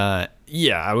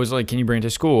 yeah, I was like, can you bring it to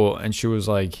school? And she was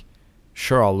like,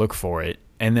 sure, I'll look for it.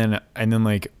 And then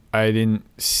like, we weren't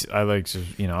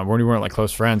like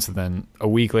close friends. So then a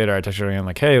week later, I texted her again,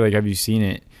 like, hey, like, have you seen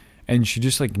it? And she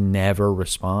just like never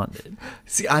responded.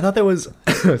 See, I thought there was,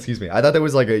 excuse me, I thought there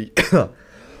was like a,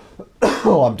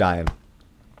 oh, I'm dying.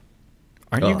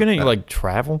 Aren't you going to like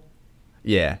travel?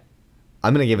 Yeah.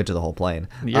 I'm going to give it to the whole plane.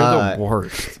 You're the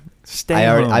worst. Stay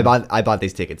home. I bought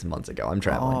these tickets months ago. I'm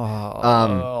traveling.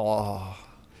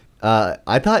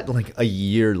 I thought like a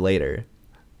year later,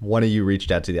 one of you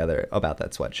reached out to the other about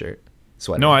that sweater.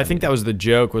 No, I think that was the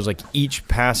joke, was like each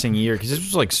passing year, because this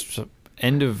was like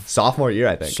end of sophomore year,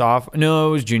 I think. No,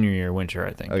 it was junior year, winter,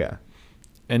 I think. Okay.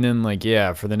 And then like,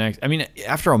 yeah, for the next, I mean,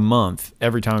 after a month,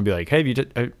 every time I'd be like, hey,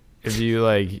 if you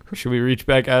like, should we reach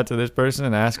back out to this person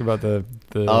and ask about the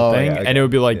thing? Yeah, okay. And it would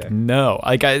be like, no,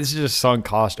 like this is just sunk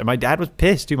cost. And my dad was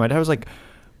pissed too. My dad was like,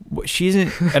 she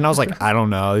isn't, and I was like, I don't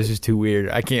know, this is too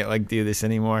weird. I can't like do this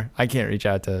anymore. I can't reach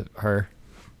out to her.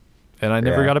 And I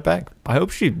never got it back. I hope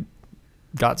she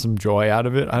got some joy out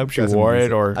of it. I hope she wore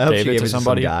it or gave it to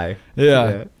somebody. Guy.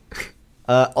 Yeah.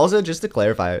 Also, just to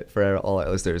clarify for all our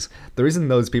listeners, the reason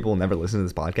those people never listen to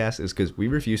this podcast is because we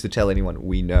refuse to tell anyone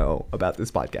we know about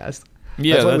this podcast.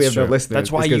 Yeah, that's why we have no true. listeners.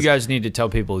 That's why you guys need to tell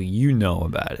people you know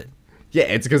about it. Yeah,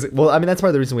 it's because, well, I mean, that's part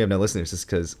of the reason we have no listeners is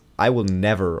because I will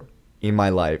never in my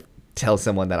life tell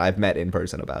someone that I've met in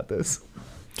person about this.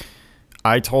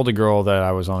 I told a girl that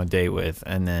I was on a date with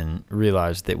and then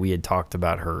realized that we had talked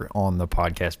about her on the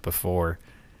podcast before.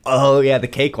 Oh, yeah, the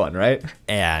cake one, right?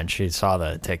 And she saw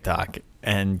the TikTok.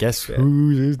 And guess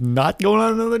who's not going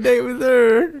on another date with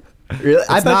her? Really?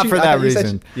 It's not for that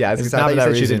reason. It's not for that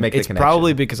reason. She didn't make the connection.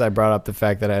 Probably because I brought up the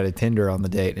fact that I had a Tinder on the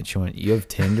date. And she went, you have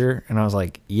Tinder? And I was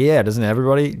like, yeah, doesn't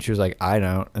everybody? And she was like, I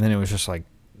don't. And then it was just like,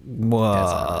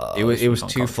 whoa. It was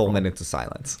 2 full minutes of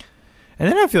silence.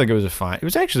 And then I feel like it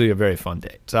was actually a very fun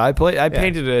date. So I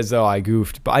painted it as though I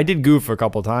goofed, but I did goof a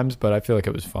couple times, but I feel like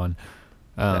it was fun.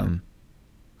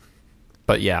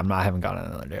 But yeah, I haven't gotten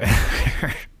another date.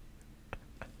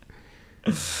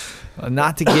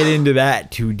 Not to get into that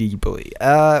too deeply.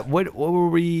 What were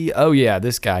we? Oh yeah,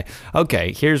 this guy.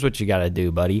 Okay, here's what you got to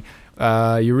do, buddy.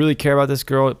 You really care about this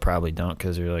girl? Probably don't,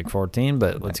 because you're like 14.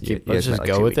 But let's just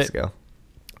go with it.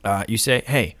 You say,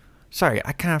 hey, sorry,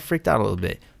 I kind of freaked out a little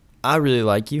bit. I really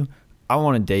like you. I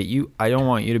want to date you. I don't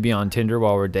want you to be on Tinder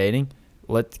while we're dating.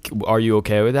 Are you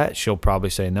okay with that? She'll probably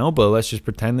say no, but let's just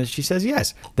pretend that she says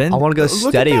yes. Then I want to go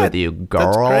steady with you,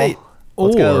 girl. That's great.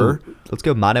 Let's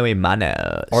go mano a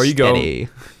mano. Or you go,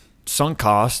 sunk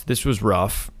cost. This was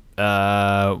rough.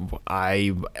 I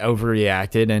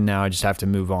overreacted, and now I just have to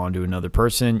move on to another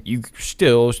person. You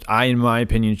still, in my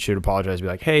opinion, should apologize. Be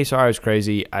like, hey, sorry, I was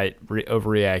crazy. I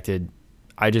overreacted.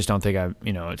 I just don't think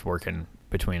it's working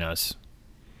between us.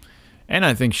 And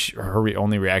I think her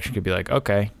only reaction could be like,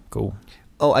 okay, cool.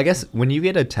 Oh, I guess when you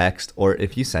get a text, or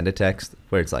if you send a text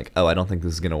where it's like, oh, I don't think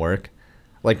this is going to work,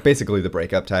 like basically the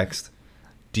breakup text,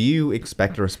 do you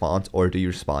expect a response, or do you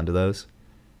respond to those?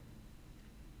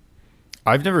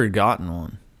 I've never gotten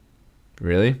one.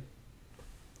 Really?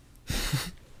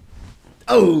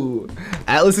 Oh,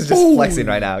 Atlas is just flexing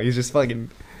right now. He's just fucking.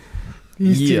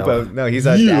 He's T-Bone. No, he's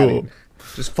dabbing.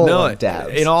 Just full on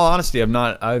dabs. In all honesty, I've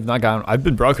not gotten. I've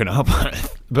been broken up on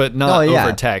it, but not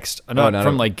over text. Not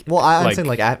from like. Well, I'm saying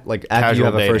like after you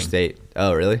have a first date.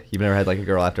 Oh, really? You've never had like a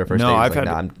girl after a first date? No,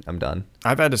 I'm done.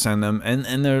 I've had to send them, and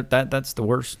that's the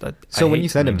worst. So when you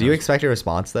send them, do you expect a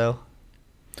response though?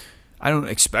 I don't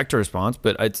expect a response,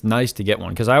 but it's nice to get one,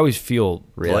 because I always feel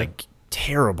like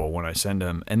terrible when I send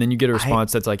them, and then you get a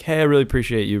response that's like, "Hey, I really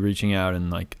appreciate you reaching out,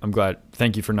 and like I'm glad.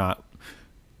 Thank you for not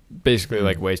basically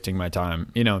like wasting my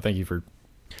time. Thank you for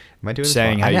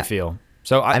saying how you feel."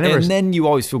 So and then you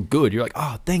always feel good. You're like,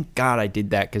 "Oh, thank God I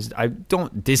did that," because I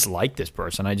don't dislike this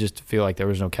person. I just feel like there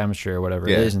was no chemistry or whatever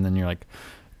it is, and then you're like,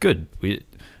 "Good,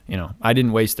 I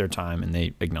didn't waste their time," and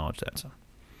they acknowledge that. So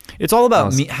It's all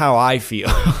about me, how I feel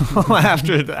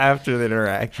after the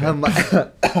interaction.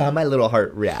 How my little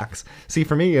heart reacts. See,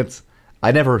 for me,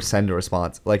 I never send a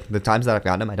response. Like the times that I've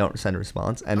gotten them, I don't send a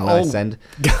response. And when I send,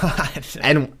 God,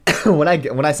 and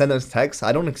when I send those texts,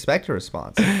 I don't expect a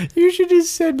response. you should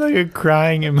just send like a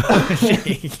crying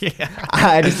emoji. Yeah.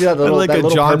 I just do that little, like that a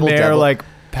little John purple Mayer devil. like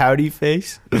pouty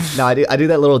face. No, I do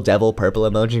that little devil purple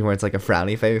emoji where it's like a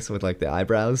frowny face with like the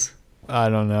eyebrows. I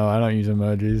don't know. I don't use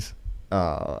emojis. Oh,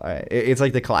 all right. It's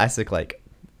like the classic like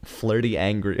flirty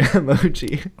angry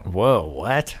emoji. Whoa,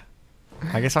 what?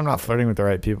 I guess I'm not flirting with the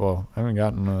right people. I haven't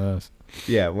gotten one of those.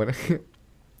 Yeah,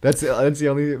 that's the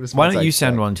only response. Why don't I you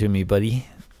send expect. one to me, buddy?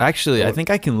 Actually, I Well- think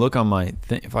I can look on my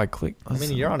thing if I click. I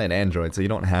mean, you're on an Android, so you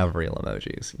don't have real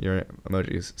emojis. Your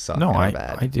emojis suck. No, and are I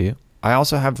bad. do. I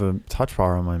also have a touch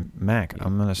bar on my Mac.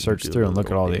 I'm gonna search do through a and look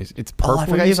at little all bit. these. It's purple. Oh, I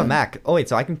forgot you have a said? Mac. Oh wait,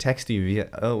 so I can text you via.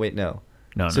 Oh wait, no.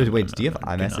 No, So no, wait, no, do you have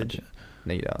no, do not iMessage? do-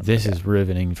 No, you don't. This Okay. is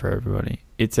riveting for everybody.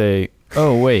 It's a.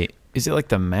 Oh wait, is it like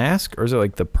the mask or is it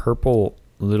like the purple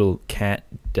little cat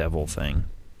devil thing?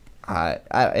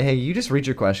 Hey, you just read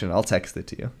your question. I'll text it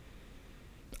to you.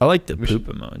 I like the We poop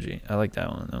emoji. I like that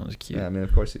one. That was cute. Yeah, I mean,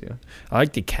 of course you do. I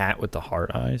like the cat with the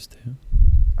heart eyes too.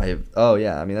 I have. Oh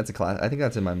yeah, I mean that's a class. I think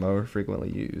that's in my more frequently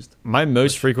used. My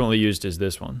most frequently used is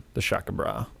this one, the Shaka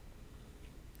Bra.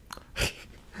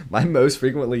 My most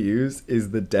frequently used is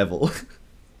the devil.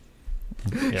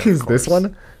 Yeah, of Is this course.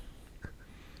 one?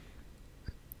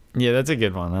 Yeah, that's a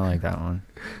good one. I like that one.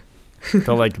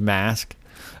 The like mask.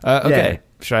 Okay.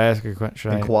 Should I ask a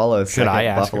question? And koala is should second, I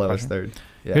ask a buffalo is question? third.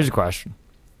 Yeah. Here's a question.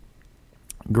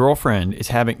 Girlfriend is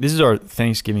having. This is our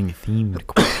Thanksgiving themed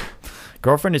question.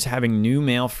 Girlfriend is having new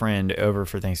male friend over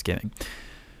for Thanksgiving.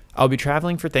 I'll be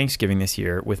traveling for Thanksgiving this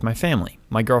year with my family.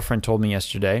 My girlfriend told me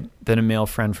yesterday that a male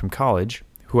friend from college,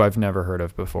 who I've never heard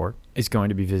of before, is going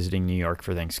to be visiting New York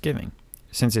for Thanksgiving,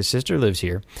 since his sister lives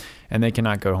here and they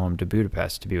cannot go home to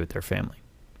Budapest to be with their family.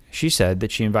 She said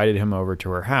that she invited him over to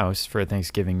her house for a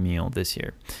Thanksgiving meal this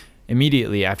year.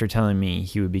 Immediately after telling me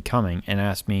he would be coming and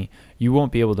asked me, "You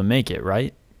won't be able to make it,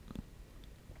 right?"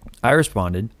 I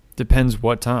responded, "Depends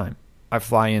what time. I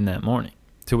fly in that morning."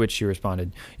 To which she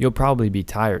responded, "You'll probably be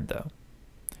tired though."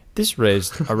 This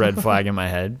raised a red flag in my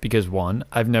head because 1,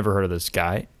 I've never heard of this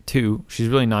guy. 2, she's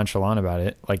really nonchalant about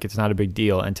it, like it's not a big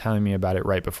deal, and telling me about it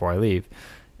right before I leave.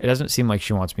 It doesn't seem like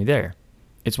she wants me there.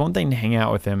 It's one thing to hang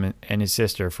out with him and his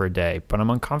sister for a day, but I'm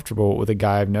uncomfortable with a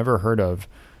guy I've never heard of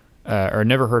or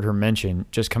never heard her mention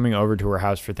just coming over to her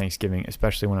house for Thanksgiving,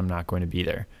 especially when I'm not going to be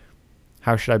there.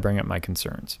 How should I bring up my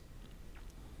concerns?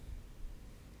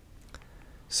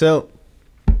 So,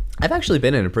 I've actually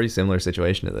been in a pretty similar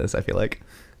situation to this, I feel like,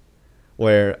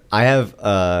 where I have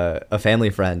a family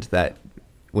friend that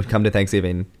would come to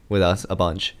Thanksgiving with us a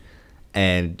bunch,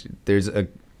 and there's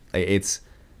it's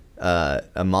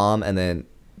a mom, and then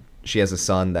she has a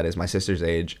son that is my sister's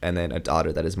age, and then a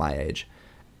daughter that is my age.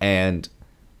 And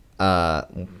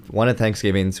one of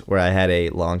Thanksgivings where I had a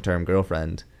long-term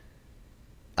girlfriend,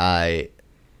 I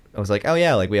was like, oh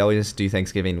yeah, like we always do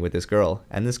Thanksgiving with this girl,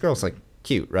 and this girl's like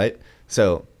cute, right?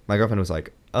 So my girlfriend was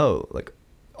like, oh, like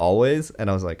always? And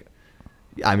I was like,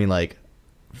 I mean, like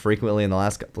frequently in the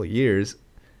last couple of years.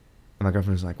 And my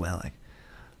girlfriend was like, well, like,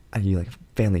 are you like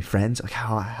family friends? Like,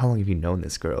 how long have you known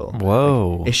this girl?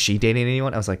 Whoa. Like, is she dating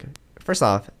anyone? I was like, first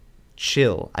off,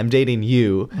 chill. I'm dating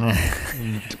you.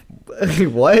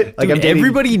 What? Like, Dude, I'm dating,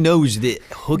 everybody knows that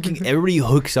everybody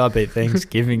hooks up at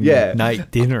Thanksgiving Yeah. night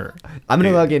dinner. I'm gonna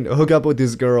Dude. fucking hook up with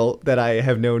this girl that I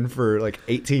have known for like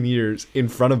 18 years in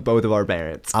front of both of our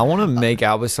parents. I want to make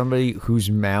out with somebody whose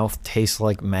mouth tastes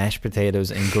like mashed potatoes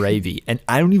and gravy, and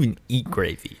I don't even eat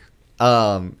gravy.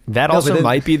 That No, also but then-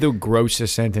 might be the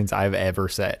grossest sentence I've ever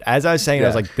said. As I was saying, I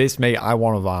was Yeah. like, "This may I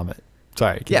want to vomit."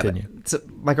 Sorry, Yeah, continue. but, so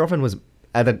my girlfriend was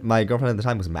my girlfriend at the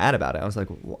time was mad about it. I was like,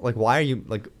 why are you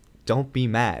like? Don't be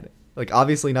mad. Like,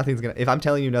 obviously nothing's gonna. If I'm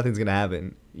telling you nothing's gonna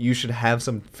happen, you should have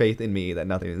some faith in me that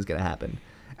nothing is gonna happen.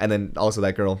 And then also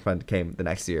that girlfriend came the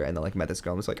next year and then like met this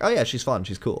girl and was like, oh yeah, she's fun,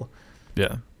 she's cool.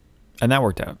 Yeah, and that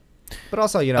worked out. But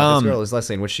also, you know, if this Um, girl is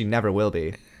listening, which she never will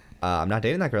be. I'm not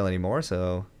dating that girl anymore,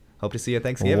 so hope to see you at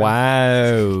Thanksgiving.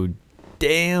 Wow,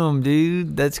 damn,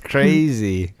 dude, that's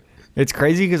crazy. It's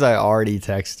crazy because I already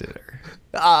texted her.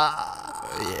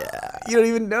 Yeah, you don't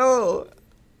even know.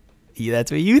 Yeah,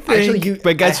 that's what you think. Actually,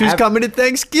 but guess I who's have- coming to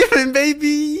Thanksgiving,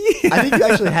 baby? I think you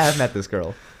actually have met this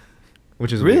girl,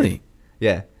 which is Really? weird.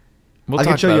 Yeah. We'll I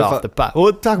can talk show about it you a off pho- the pod.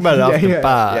 We'll talk about it off Yeah, the yeah,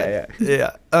 pod. yeah,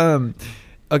 Yeah.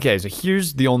 Okay, so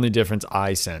here's the only difference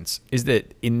I sense is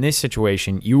that in this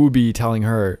situation, you would be telling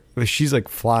her that she's like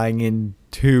flying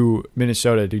into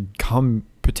Minnesota to come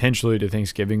potentially to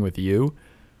Thanksgiving with you.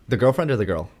 The girlfriend or the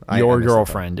girl? Your I missed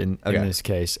girlfriend that. in this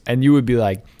case, and you would be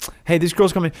like, "Hey, this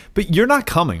girl's coming, but you're not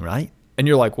coming, right?" And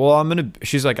you're like, "Well,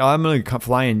 She's like, oh, I'm gonna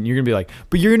fly in." You're gonna be like,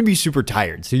 "But you're gonna be super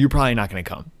tired, so you're probably not gonna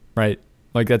come, right?"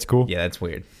 Like that's cool. Yeah, that's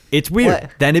weird. It's weird.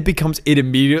 What? Then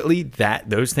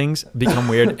those things become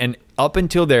weird. And up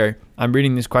until there, I'm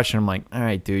reading this question. I'm like, all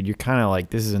right, dude, you're kind of like,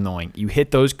 this is annoying. You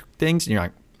hit those things, and you're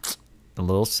like, a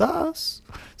little sus.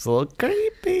 It's a little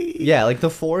creepy. Yeah, like the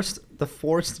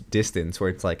forced distance where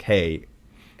it's like, hey,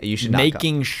 you should not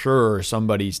making come. sure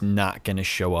somebody's not gonna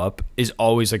show up is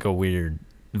always like a weird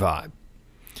vibe.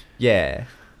 Yeah.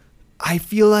 I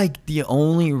feel like the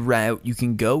only route you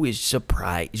can go is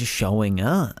surprise showing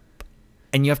up.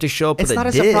 And you have to show up It's with not a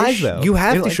a dish. surprise, though. You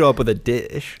have You're to like- show up with a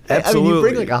dish. I Absolutely. mean, you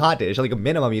bring like a hot dish. Like a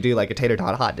minimum, you do like a tater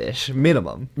tot hot dish.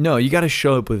 Minimum. No, you got to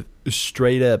show up with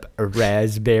straight up a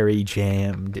raspberry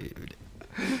jam, dude.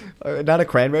 Not a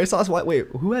cranberry sauce? What? Wait,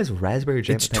 who has raspberry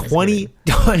jam? It's at Thanksgiving?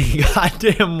 20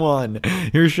 goddamn one.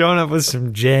 You're showing up with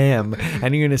some jam,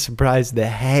 and you're going to surprise the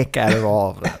heck out of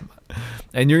all of them.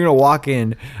 And you're going to walk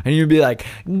in, and you're going to be like,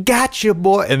 gotcha,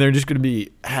 boy. And they're just going to be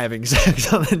having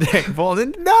sex on the table.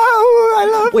 And no, I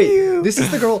love Wait, you. this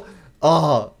is the girl.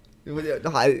 Oh. All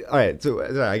right, so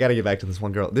sorry, I got to get back to this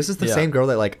one girl. This is the Yeah. same girl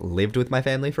that like lived with my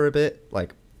family for a bit,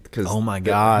 like because Oh my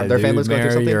god, their dude, family was going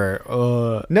through marry something.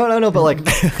 her. No, but like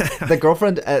the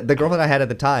girlfriend I had at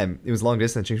the time, it was long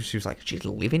distance. She was like, she's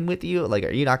living with you. Like,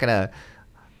 are you not gonna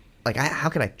like? How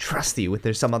can I trust you if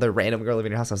there's some other random girl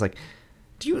living in your house? I was like,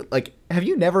 have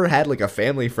you never had like a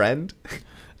family friend?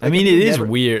 I mean, it is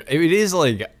weird. It is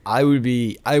like I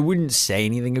wouldn't say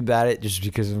anything about it just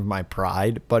because of my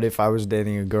pride. But if I was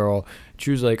dating a girl, she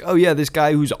was like, "Oh yeah, this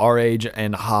guy who's our age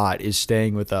and hot is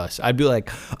staying with us," I'd be like,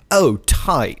 "Oh,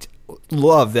 tight,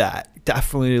 love that,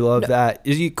 definitely love that.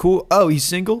 Is he cool? Oh, he's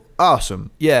single, awesome,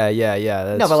 yeah.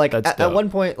 That's, No, but like that's at dope. one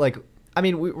point, like I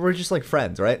mean, we're just like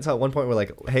friends, right? So at one point we're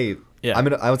like, hey, Yeah.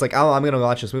 I was like, oh, I'm gonna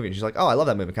watch this movie. And she's like, oh, I love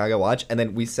that movie. Can I go watch? And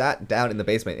then we sat down in the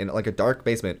basement in like a dark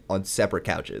basement on separate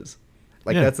couches.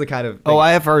 Like Yeah. that's the kind of thing. Oh,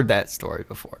 I have heard that story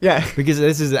before. Yeah. Because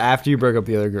this is after you broke up with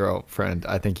the other girlfriend.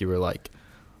 I think you were like,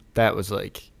 that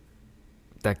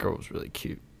girl was really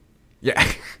cute. yeah.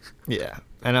 Yeah.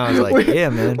 And I was like, yeah,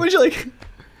 man. Which like,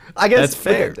 I guess That's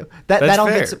fair. That That's all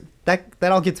fair. gets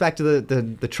that all gets back to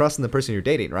the trust in the person you're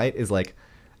dating, right? Is like,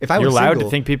 if I You're was allowed single,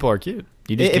 to think people are cute.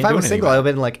 You just if can't I do was anything single, I about would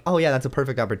have been like, oh yeah, that's a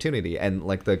perfect opportunity. And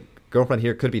like the girlfriend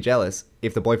here could be jealous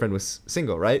if the boyfriend was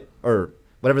single, right? Or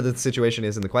whatever the situation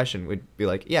is in the question would be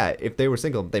like, yeah, if they were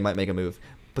single, they might make a move.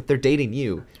 But they're dating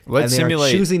you. Let's and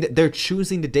simulate- they're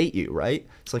choosing to date you, right?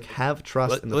 It's like have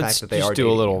trust in the Let's fact that they just are do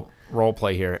dating a little role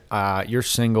play here. You're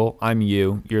single. I'm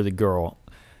you. You're the girl.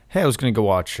 Hey, I was gonna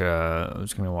watch.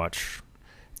 What's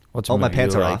you. a Oh, my movie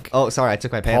pants you are like? off. Oh, sorry, I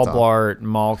took my Paul pants off. Blart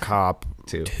Mall Cop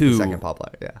 2. 2. The second Paul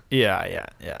Blart, yeah.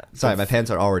 Yeah. Sorry, my pants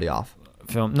are already off.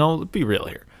 Film. No, be real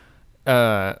here.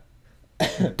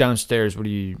 Downstairs. What are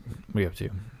you up to?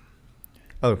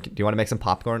 Oh, do you want to make some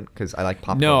popcorn? Because I like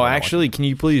popcorn. No, when I watch actually, can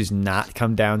you please not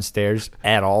come downstairs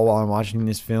at all while I'm watching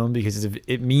this film? Because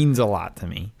it means a lot to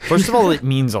me. First of all, it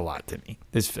means a lot to me,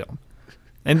 this film.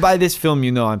 And by this film,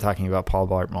 you know I'm talking about Paul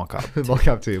Blart Mall Cop. it. Look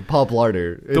up to Paul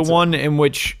Blarter. The one in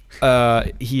which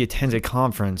he attends a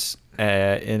conference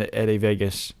at a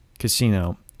Vegas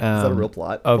casino. Is that a real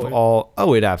plot Of point? all?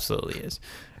 Oh, it absolutely is.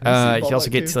 Have you seen He Paul also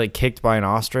Blart gets too? like kicked by an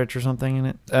ostrich or something in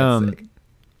it. That's sick.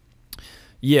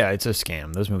 Yeah, it's a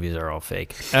scam. Those movies are all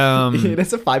fake. It's a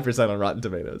 5% on Rotten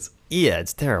Tomatoes. Yeah,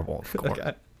 it's terrible. Of course.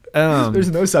 Okay. Um, There's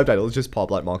no subtitles, it's just Paul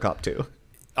Blart Mall Cop 2.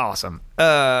 Awesome.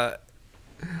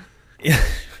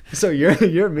 So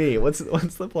you're me. What's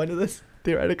the point of this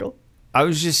theoretical? I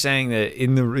was just saying that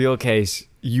in the real case,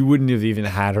 you wouldn't have even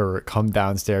had her come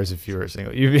downstairs if you were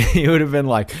single. You would have been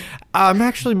like, I'm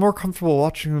actually more comfortable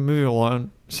watching the movie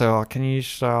alone. So can you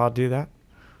just do that?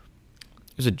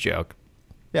 It was a joke.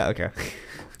 Yeah, okay.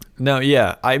 No,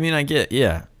 yeah. I mean, I get,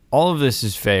 yeah. All of this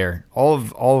is fair. All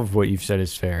of what you've said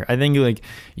is fair. I think like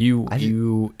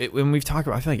when we've talked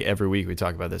about, I feel like every week we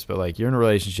talk about this, but like you're in a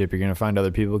relationship, you're going to find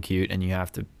other people cute, and you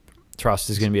have to trust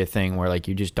is going to be a thing where like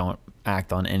you just don't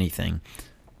act on anything.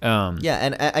 Yeah,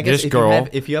 and I guess This girl-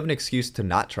 if you have an excuse to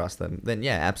not trust them, then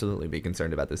yeah, absolutely be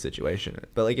concerned about the situation.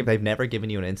 But like if they've never given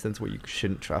you an instance where you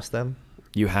shouldn't trust them,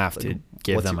 You have to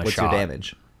give them a what's shot. your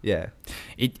damage? Yeah.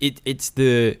 It's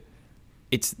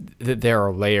that there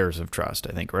are layers of trust,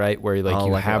 I think, right? Where like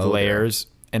you like have an ogre. layers,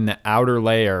 and the outer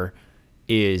layer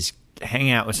is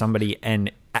hanging out with somebody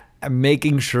and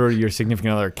making sure your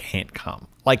significant other can't come.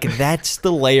 Like that's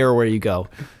the layer where you go,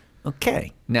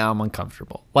 okay, now I'm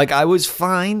uncomfortable. Like, I was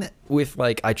fine with,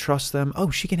 like, I trust them. Oh,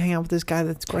 she can hang out with this guy.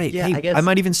 That's great. Yeah, Hey, I guess- I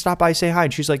might even stop by, say hi.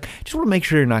 And she's like, just want to make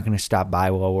sure you're not going to stop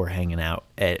by while we're hanging out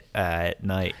at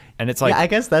night. And it's like, Yeah, I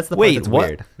guess that's the part wait, that's what?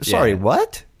 weird. Sorry, Yeah.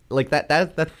 what? Like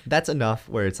that's enough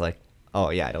where it's like, oh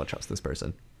yeah, I don't trust this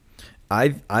person.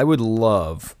 I would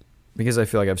love, because I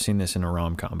feel like I've seen this in a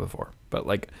rom-com before, but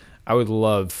like I would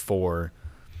love for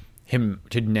him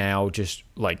to now just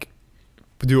like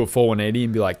do a full 180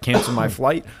 and be like, cancel my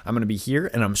flight. I'm going to be here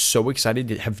and I'm so excited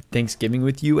to have Thanksgiving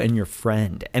with you and your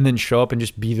friend, and then show up and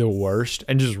just be the worst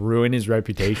and just ruin his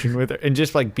reputation with her and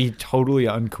just like be totally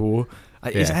uncool.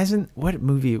 Yeah. What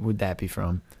movie would that be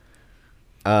from?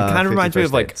 It kind of reminds me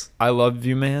of like I Love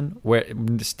You Man, where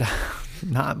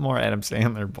not more Adam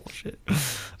Sandler bullshit.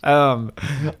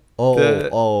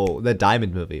 The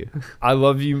Diamond movie. I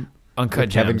Love You, Uncut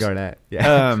With Kevin Gems. Garnett.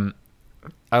 Yeah.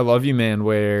 I Love You Man,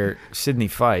 where Sidney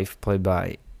Fife, played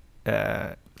by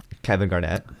Kevin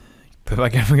Garnett.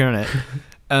 Kevin Garnett,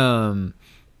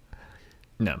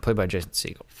 no, played by Jason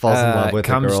Segel, Falls in love with a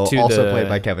comes girl to also the- played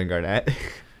by Kevin Garnett.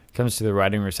 comes to the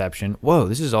writing reception. Whoa,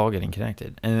 this is all getting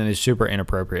connected, and then is super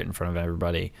inappropriate in front of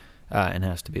everybody, and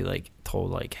has to be like told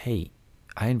like, "Hey,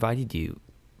 I invited you,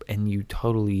 and you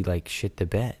totally like shit the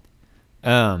bed." In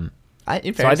So I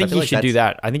fairness, think feel you like should do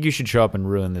that's- that. I think you should show up and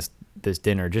ruin this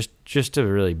dinner just to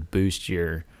really boost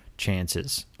your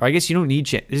chances. Or I guess you don't need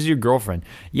this is your girlfriend.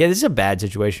 Yeah, this is a bad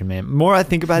situation, man. The more I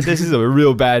think about this, is a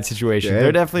real bad situation. Yeah.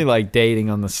 They're definitely like dating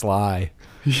on the sly.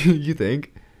 You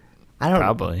think? I don't.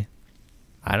 Probably.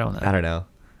 I don't know. I don't know.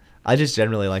 I just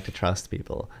generally like to trust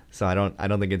people, so I don't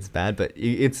think it's bad, but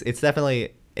it's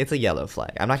definitely it's a yellow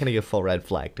flag. I'm not gonna give full red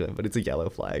flag to him, but it's a yellow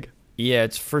flag. Yeah,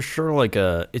 it's for sure like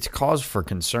it's cause for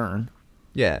concern.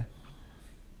 Yeah.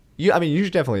 I mean, you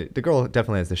should definitely. The girl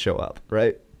definitely has to show up,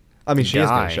 right? I mean, she is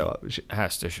gonna Guy show up.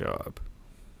 has to show up.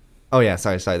 Oh yeah,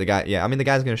 sorry. The guy. Yeah, I mean, the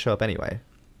guy's gonna show up anyway.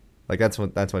 Like that's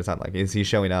what it sounded like. Is he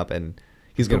showing up and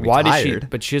he's gonna But be why tired? does she?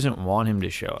 But she doesn't want him to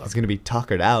show up. He's gonna be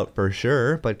tuckered out for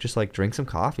sure, but just like drink some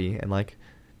coffee and like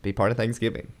be part of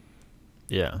Thanksgiving.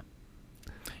 Yeah.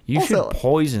 You Also- should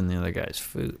poison the other guy's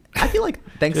food. I feel like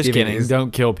Just Thanksgiving kidding. is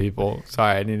Don't kill people.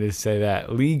 Sorry, I need to say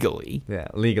that legally. yeah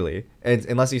legally,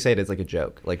 unless you say it as like a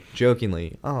joke, like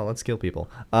jokingly. Oh, let's kill people.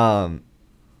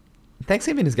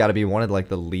 Thanksgiving has got to be one of like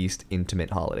the least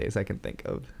intimate holidays I can think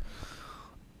of.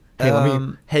 Hey,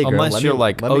 hey girl, unless let you're me-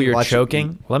 like, let oh, me you're watch you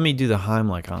choking. eat. Let me do the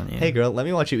Heimlich on you. Hey girl, let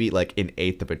me watch you eat like an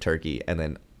eighth of a turkey and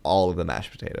then all of the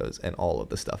mashed potatoes and all of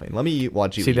the stuffing. Let me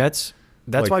watch you See, eat. that's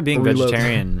like why being 3 loaves.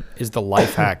 vegetarian is the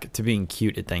life hack to being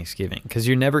cute at Thanksgiving, because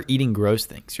you're never eating gross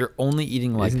things. You're only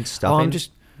eating like, Isn't oh, stuffing?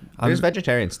 I'm There's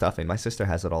vegetarian stuffing. My sister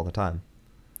has it all the time.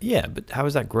 yeah, but how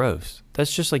is that gross?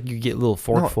 That's just like you get little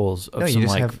forkfuls of no, you some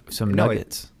just like have- some no,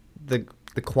 nuggets. The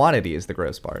quantity is the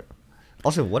gross part.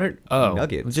 Also, what are Oh,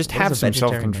 nuggets? just What have is a some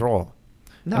vegetarian self-control.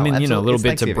 No, I mean, absolutely. little It's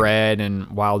bits of Thanksgiving. bread and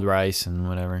wild rice and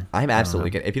whatever. I'm I don't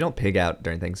absolutely know. good. If you don't pig out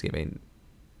during Thanksgiving,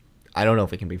 I don't know if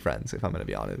we can be friends, if I'm going to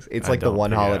be honest. It's I like the don't one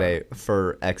pig out. holiday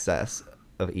for excess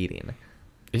of eating.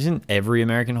 Isn't every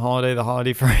American holiday the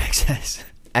holiday for excess?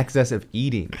 Excess of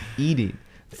eating. Eating.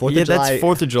 4th Yeah, of July. that's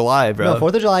 4th of July, bro. No,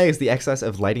 4th of July is the excess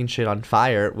of lighting shit on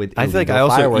fire with I feel like illegal I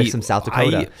also fireworks eat in South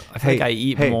Dakota. I feel like I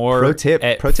eat more. Pro tip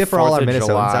at for all our 4th of Minnesotans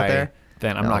July out there.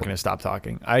 Then I'm not No. going to stop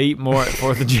talking. I eat more at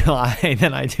 4th of July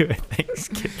than I do at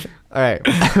Thanksgiving. All right.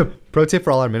 Pro tip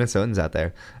for all our Minnesotans out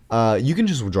there. You can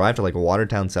just drive to like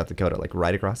Watertown, South Dakota, like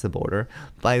right across the border,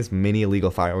 buy as many illegal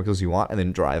fireworks as you want, and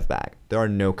then drive back. There are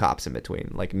no cops in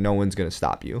between. Like no one's gonna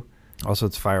stop you. Also,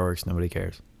 it's fireworks. Nobody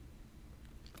cares.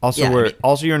 Also, Yeah, I mean-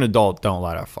 also you're an adult. Don't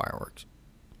light off fireworks.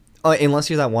 Unless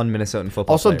you're that one Minnesotan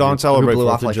football Also, player don't who celebrate blew 4th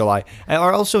off, of like, July.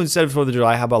 Or also, instead of 4th of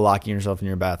July, how about locking yourself in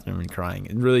your bathroom and crying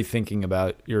and really thinking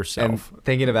about and yourself?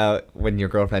 thinking about when your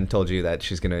girlfriend told you that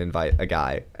she's gonna invite a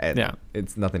guy, and Yeah.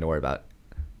 it's nothing to worry about.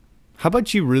 How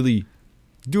about you really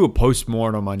do a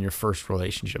post-mortem on your first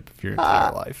relationship of your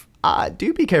entire life?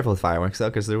 Do be careful with fireworks though,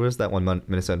 because there was that one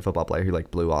Minnesotan football player who like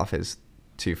blew off his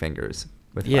 2 fingers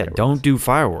with Yeah, fireworks. don't do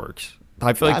fireworks.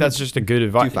 I feel like I that's mean, just a good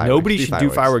advice. fireworks, Nobody do should do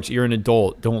fireworks. fireworks. You're an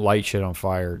adult. Don't light shit on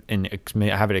fire and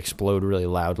have it explode really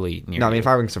loudly near No, I mean you.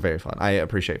 fireworks are very fun. I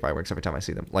appreciate fireworks every time I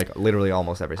see them. Like literally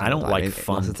almost every I single don't time. like Unless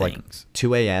fun it's like things.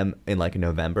 2 a.m. in like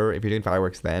November. If you're doing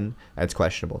fireworks then, that's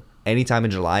questionable. Anytime in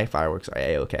July, fireworks are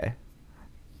a-okay.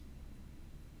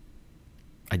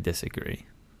 I disagree.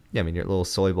 Yeah, I mean you're a little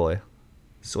soy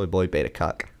boy beta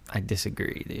cuck. I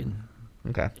disagree, dude.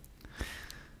 Okay.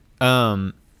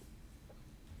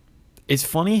 It's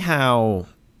funny how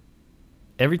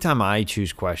every time I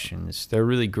choose questions, they're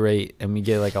really great and we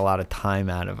get like a lot of time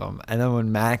out of them. And then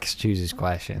when Max chooses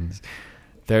questions,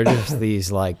 They're just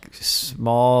these like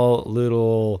small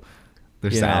little,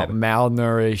 They're you know, sad.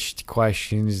 malnourished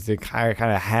questions that kind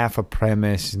of half a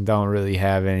premise and don't really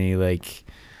have any like.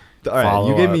 All right,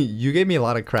 follow-up. you gave me a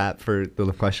lot of crap for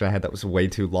the question I had that was way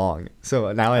too long.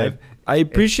 So now I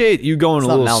appreciate you going it's a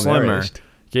not little slimmer. malnourished.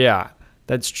 Yeah,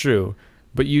 that's true.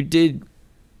 But you did.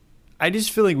 I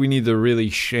just feel like we need to really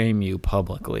shame you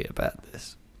publicly about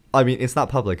this. I mean, it's not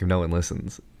public if no one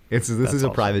listens. This That's is a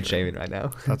also private true. shaming right now.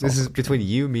 That's This also is between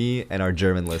you, me, and our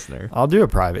German listener. I'll do a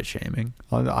private shaming.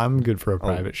 I'm good for a Oh,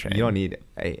 private shaming. You don't need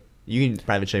you can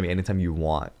private shame me anytime you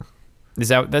want.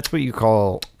 That's what you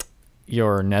call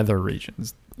your nether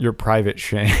regions? Your private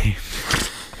shame.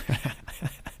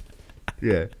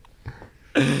 Yeah.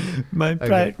 My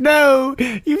private. No,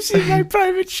 you see my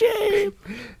private shame.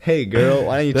 Hey girl,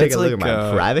 why don't you take That's a look like, at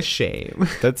my private shame?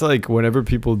 That's like whenever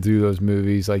people do those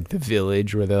movies like The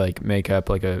Village where they like make up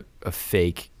like a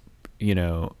fake, you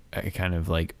know, a kind of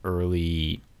like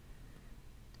early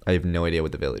I have no idea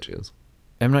what The Village is.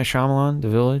 M. Night Shyamalan, The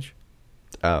Village.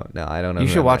 Oh no, I don't know. You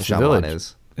who should M. watch Night The Shyamalan Village.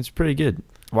 Is. It's pretty good.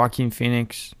 Joaquin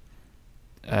Phoenix.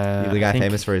 The I guy think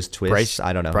famous for his twists. Bryce,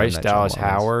 I don't know. who Bryce M. Night Dallas Shyamalan is.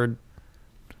 Howard.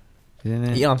 Isn't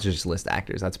it? You don't have to just list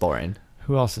actors. That's boring.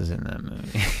 Who else is in that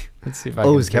movie? Let's see if I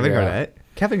Oh, can is Kevin figure out. Garnett?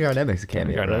 Kevin Garnett makes a Kevin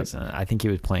cameo. Garnett's Right? in it. I think he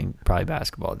was playing probably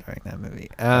basketball during that movie.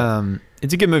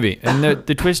 It's a good movie, and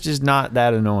the twist is not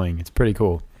that annoying. It's pretty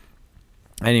cool.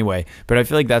 Anyway, but I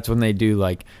feel like that's when they do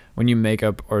like when you make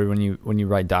up or when you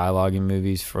write dialogue in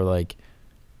movies for like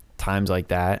times like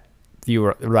that.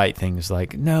 You write things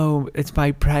like, "No, it's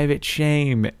my private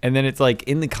shame," and then it's like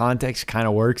in the context kind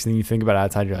of works, and then you think about it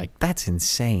outside, you're like, "That's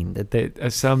insane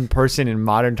that some person in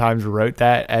modern times wrote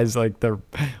that as like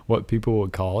what people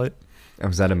would call it."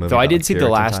 Was that a movie? So I about, did like, see The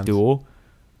Puritan Last times? Duel,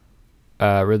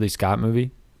 Ridley Scott movie.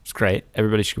 It's great.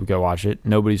 Everybody should go watch it.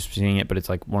 Nobody's seeing it, but it's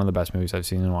like one of the best movies I've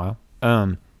seen in a while.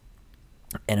 And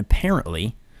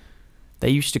apparently, they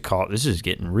used to call it. This is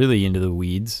getting really into the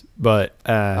weeds, but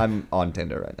I'm on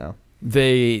Tinder right now.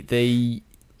 they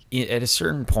at a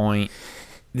certain point,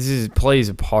 plays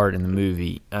a part in the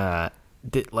movie. That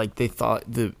like they thought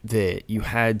that you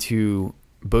had to,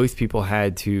 both people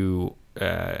had to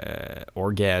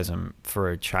orgasm for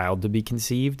a child to be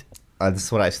conceived. This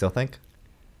is what I still think.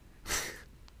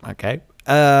 Okay.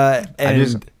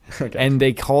 Okay. And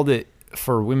they called it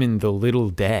for women the little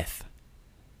death.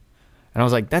 And I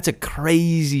was like, that's a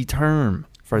crazy term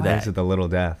for Why that. is it the little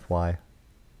death? Why?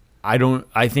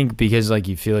 I think because like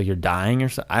you feel like you're dying or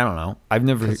something. I don't know. I've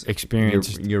never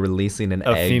experienced You're releasing an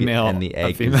a egg, female and the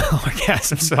egg a female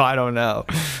orgasm, so I don't know.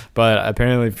 But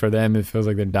apparently for them it feels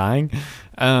like they're dying.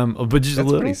 But just a That's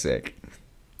little. pretty sick.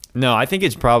 No, I think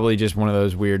it's probably just one of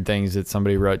those weird things that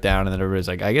somebody wrote down and then everybody's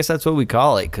like, I guess that's what we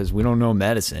call it because we don't know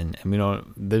medicine and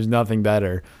there's nothing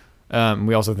better.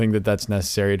 We also think that that's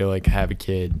necessary to like have a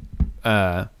kid.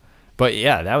 But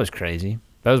yeah, that was crazy.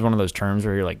 That was one of those terms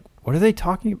where you're like, what are they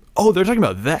talking about? Oh, they're talking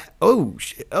about that. Oh,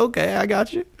 shit. Okay, I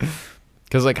got you.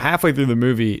 Because like halfway through the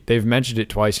movie, they've mentioned it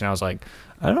twice and I was like,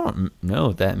 I don't know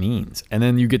what that means. And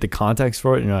then you get the context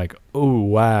for it and you're like, oh,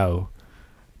 wow,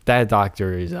 that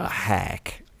doctor is a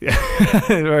hack.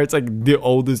 Where it's like the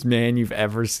oldest man you've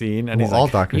ever seen, and Well, he's all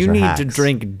like, doctors "You are need to hacks."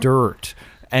 drink dirt,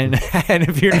 and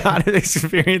if you're not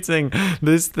experiencing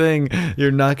this thing, you're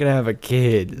not gonna have a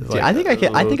kid." It's See, like, I think I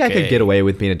could okay. get away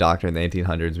with being a doctor in the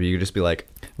 1800s, where you could just be like,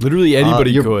 Literally anybody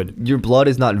your, could. Your blood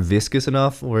is not viscous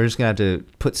enough. We're just gonna have to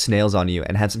put snails on you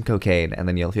and have some cocaine, and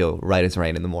then you'll feel right as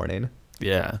rain in the morning.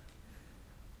 Yeah,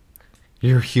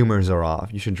 Your humors are off.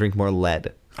 You should drink more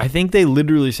lead. I think they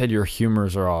literally said your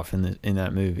humors are off in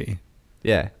that movie.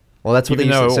 Yeah. Well, that's what Even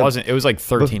they though used it to, so wasn't. It was like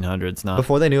 1300s, not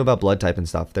before they knew about blood type and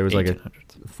stuff. There was like a 1800s.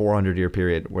 400-year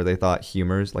period where they thought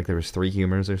humors, like there was 3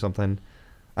 humors or something.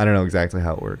 I don't know exactly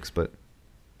how it works, but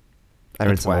I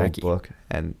read That's some old wacky. book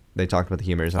and they talked about the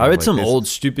humors. and I I'm read like, some this- old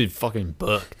stupid fucking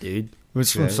book, dude. It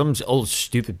was from Yeah. some old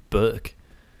stupid book.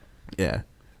 Yeah.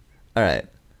 All right.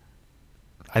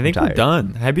 I think we're tired.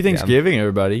 done. Happy Thanksgiving,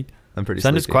 everybody. I'm pretty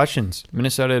Send us sleepy. questions.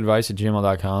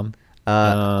 MinnesotaAdvice@gmail.com.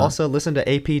 Also, listen to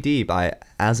APD by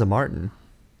Asa Martin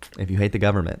if you hate the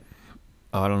government.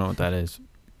 Oh, I don't know what that is.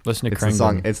 Listen to It's the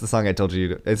song. Kringlen. It's the song I told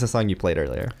you. It's the song you played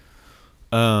earlier.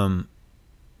 Oh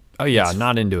yeah, It's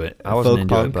not into it. I wasn't folk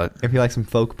into punk. it, but If you like some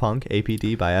folk punk,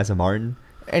 APD by Asa Martin.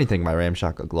 Anything by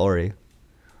Ramshackle Glory.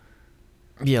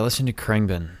 yeah, listen to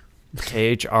Kringben.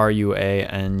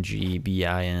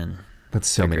 KHRUANGBIN. That's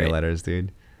so They're many great. letters,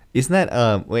 dude. Isn't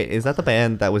that wait? Is that the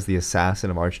band that was the assassin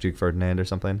of Archduke Ferdinand or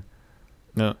something?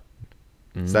 No,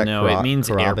 Is that no, it means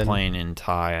Karabin? airplane in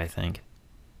Thai. I think.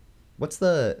 What's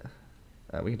the?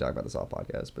 We can talk about this off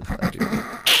podcast, but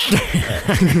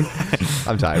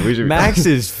I'm tired. We should. Max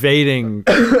is fading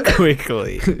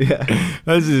quickly. Yeah.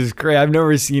 This is great. I've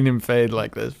never seen him fade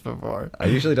like this before. I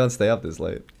usually don't stay up this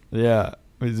late. Yeah.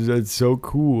 It's so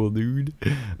cool, dude.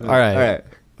 All right. All right.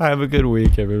 Have a good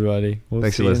week, everybody.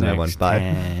 Thanks for listening, everyone. Bye.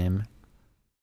 Time.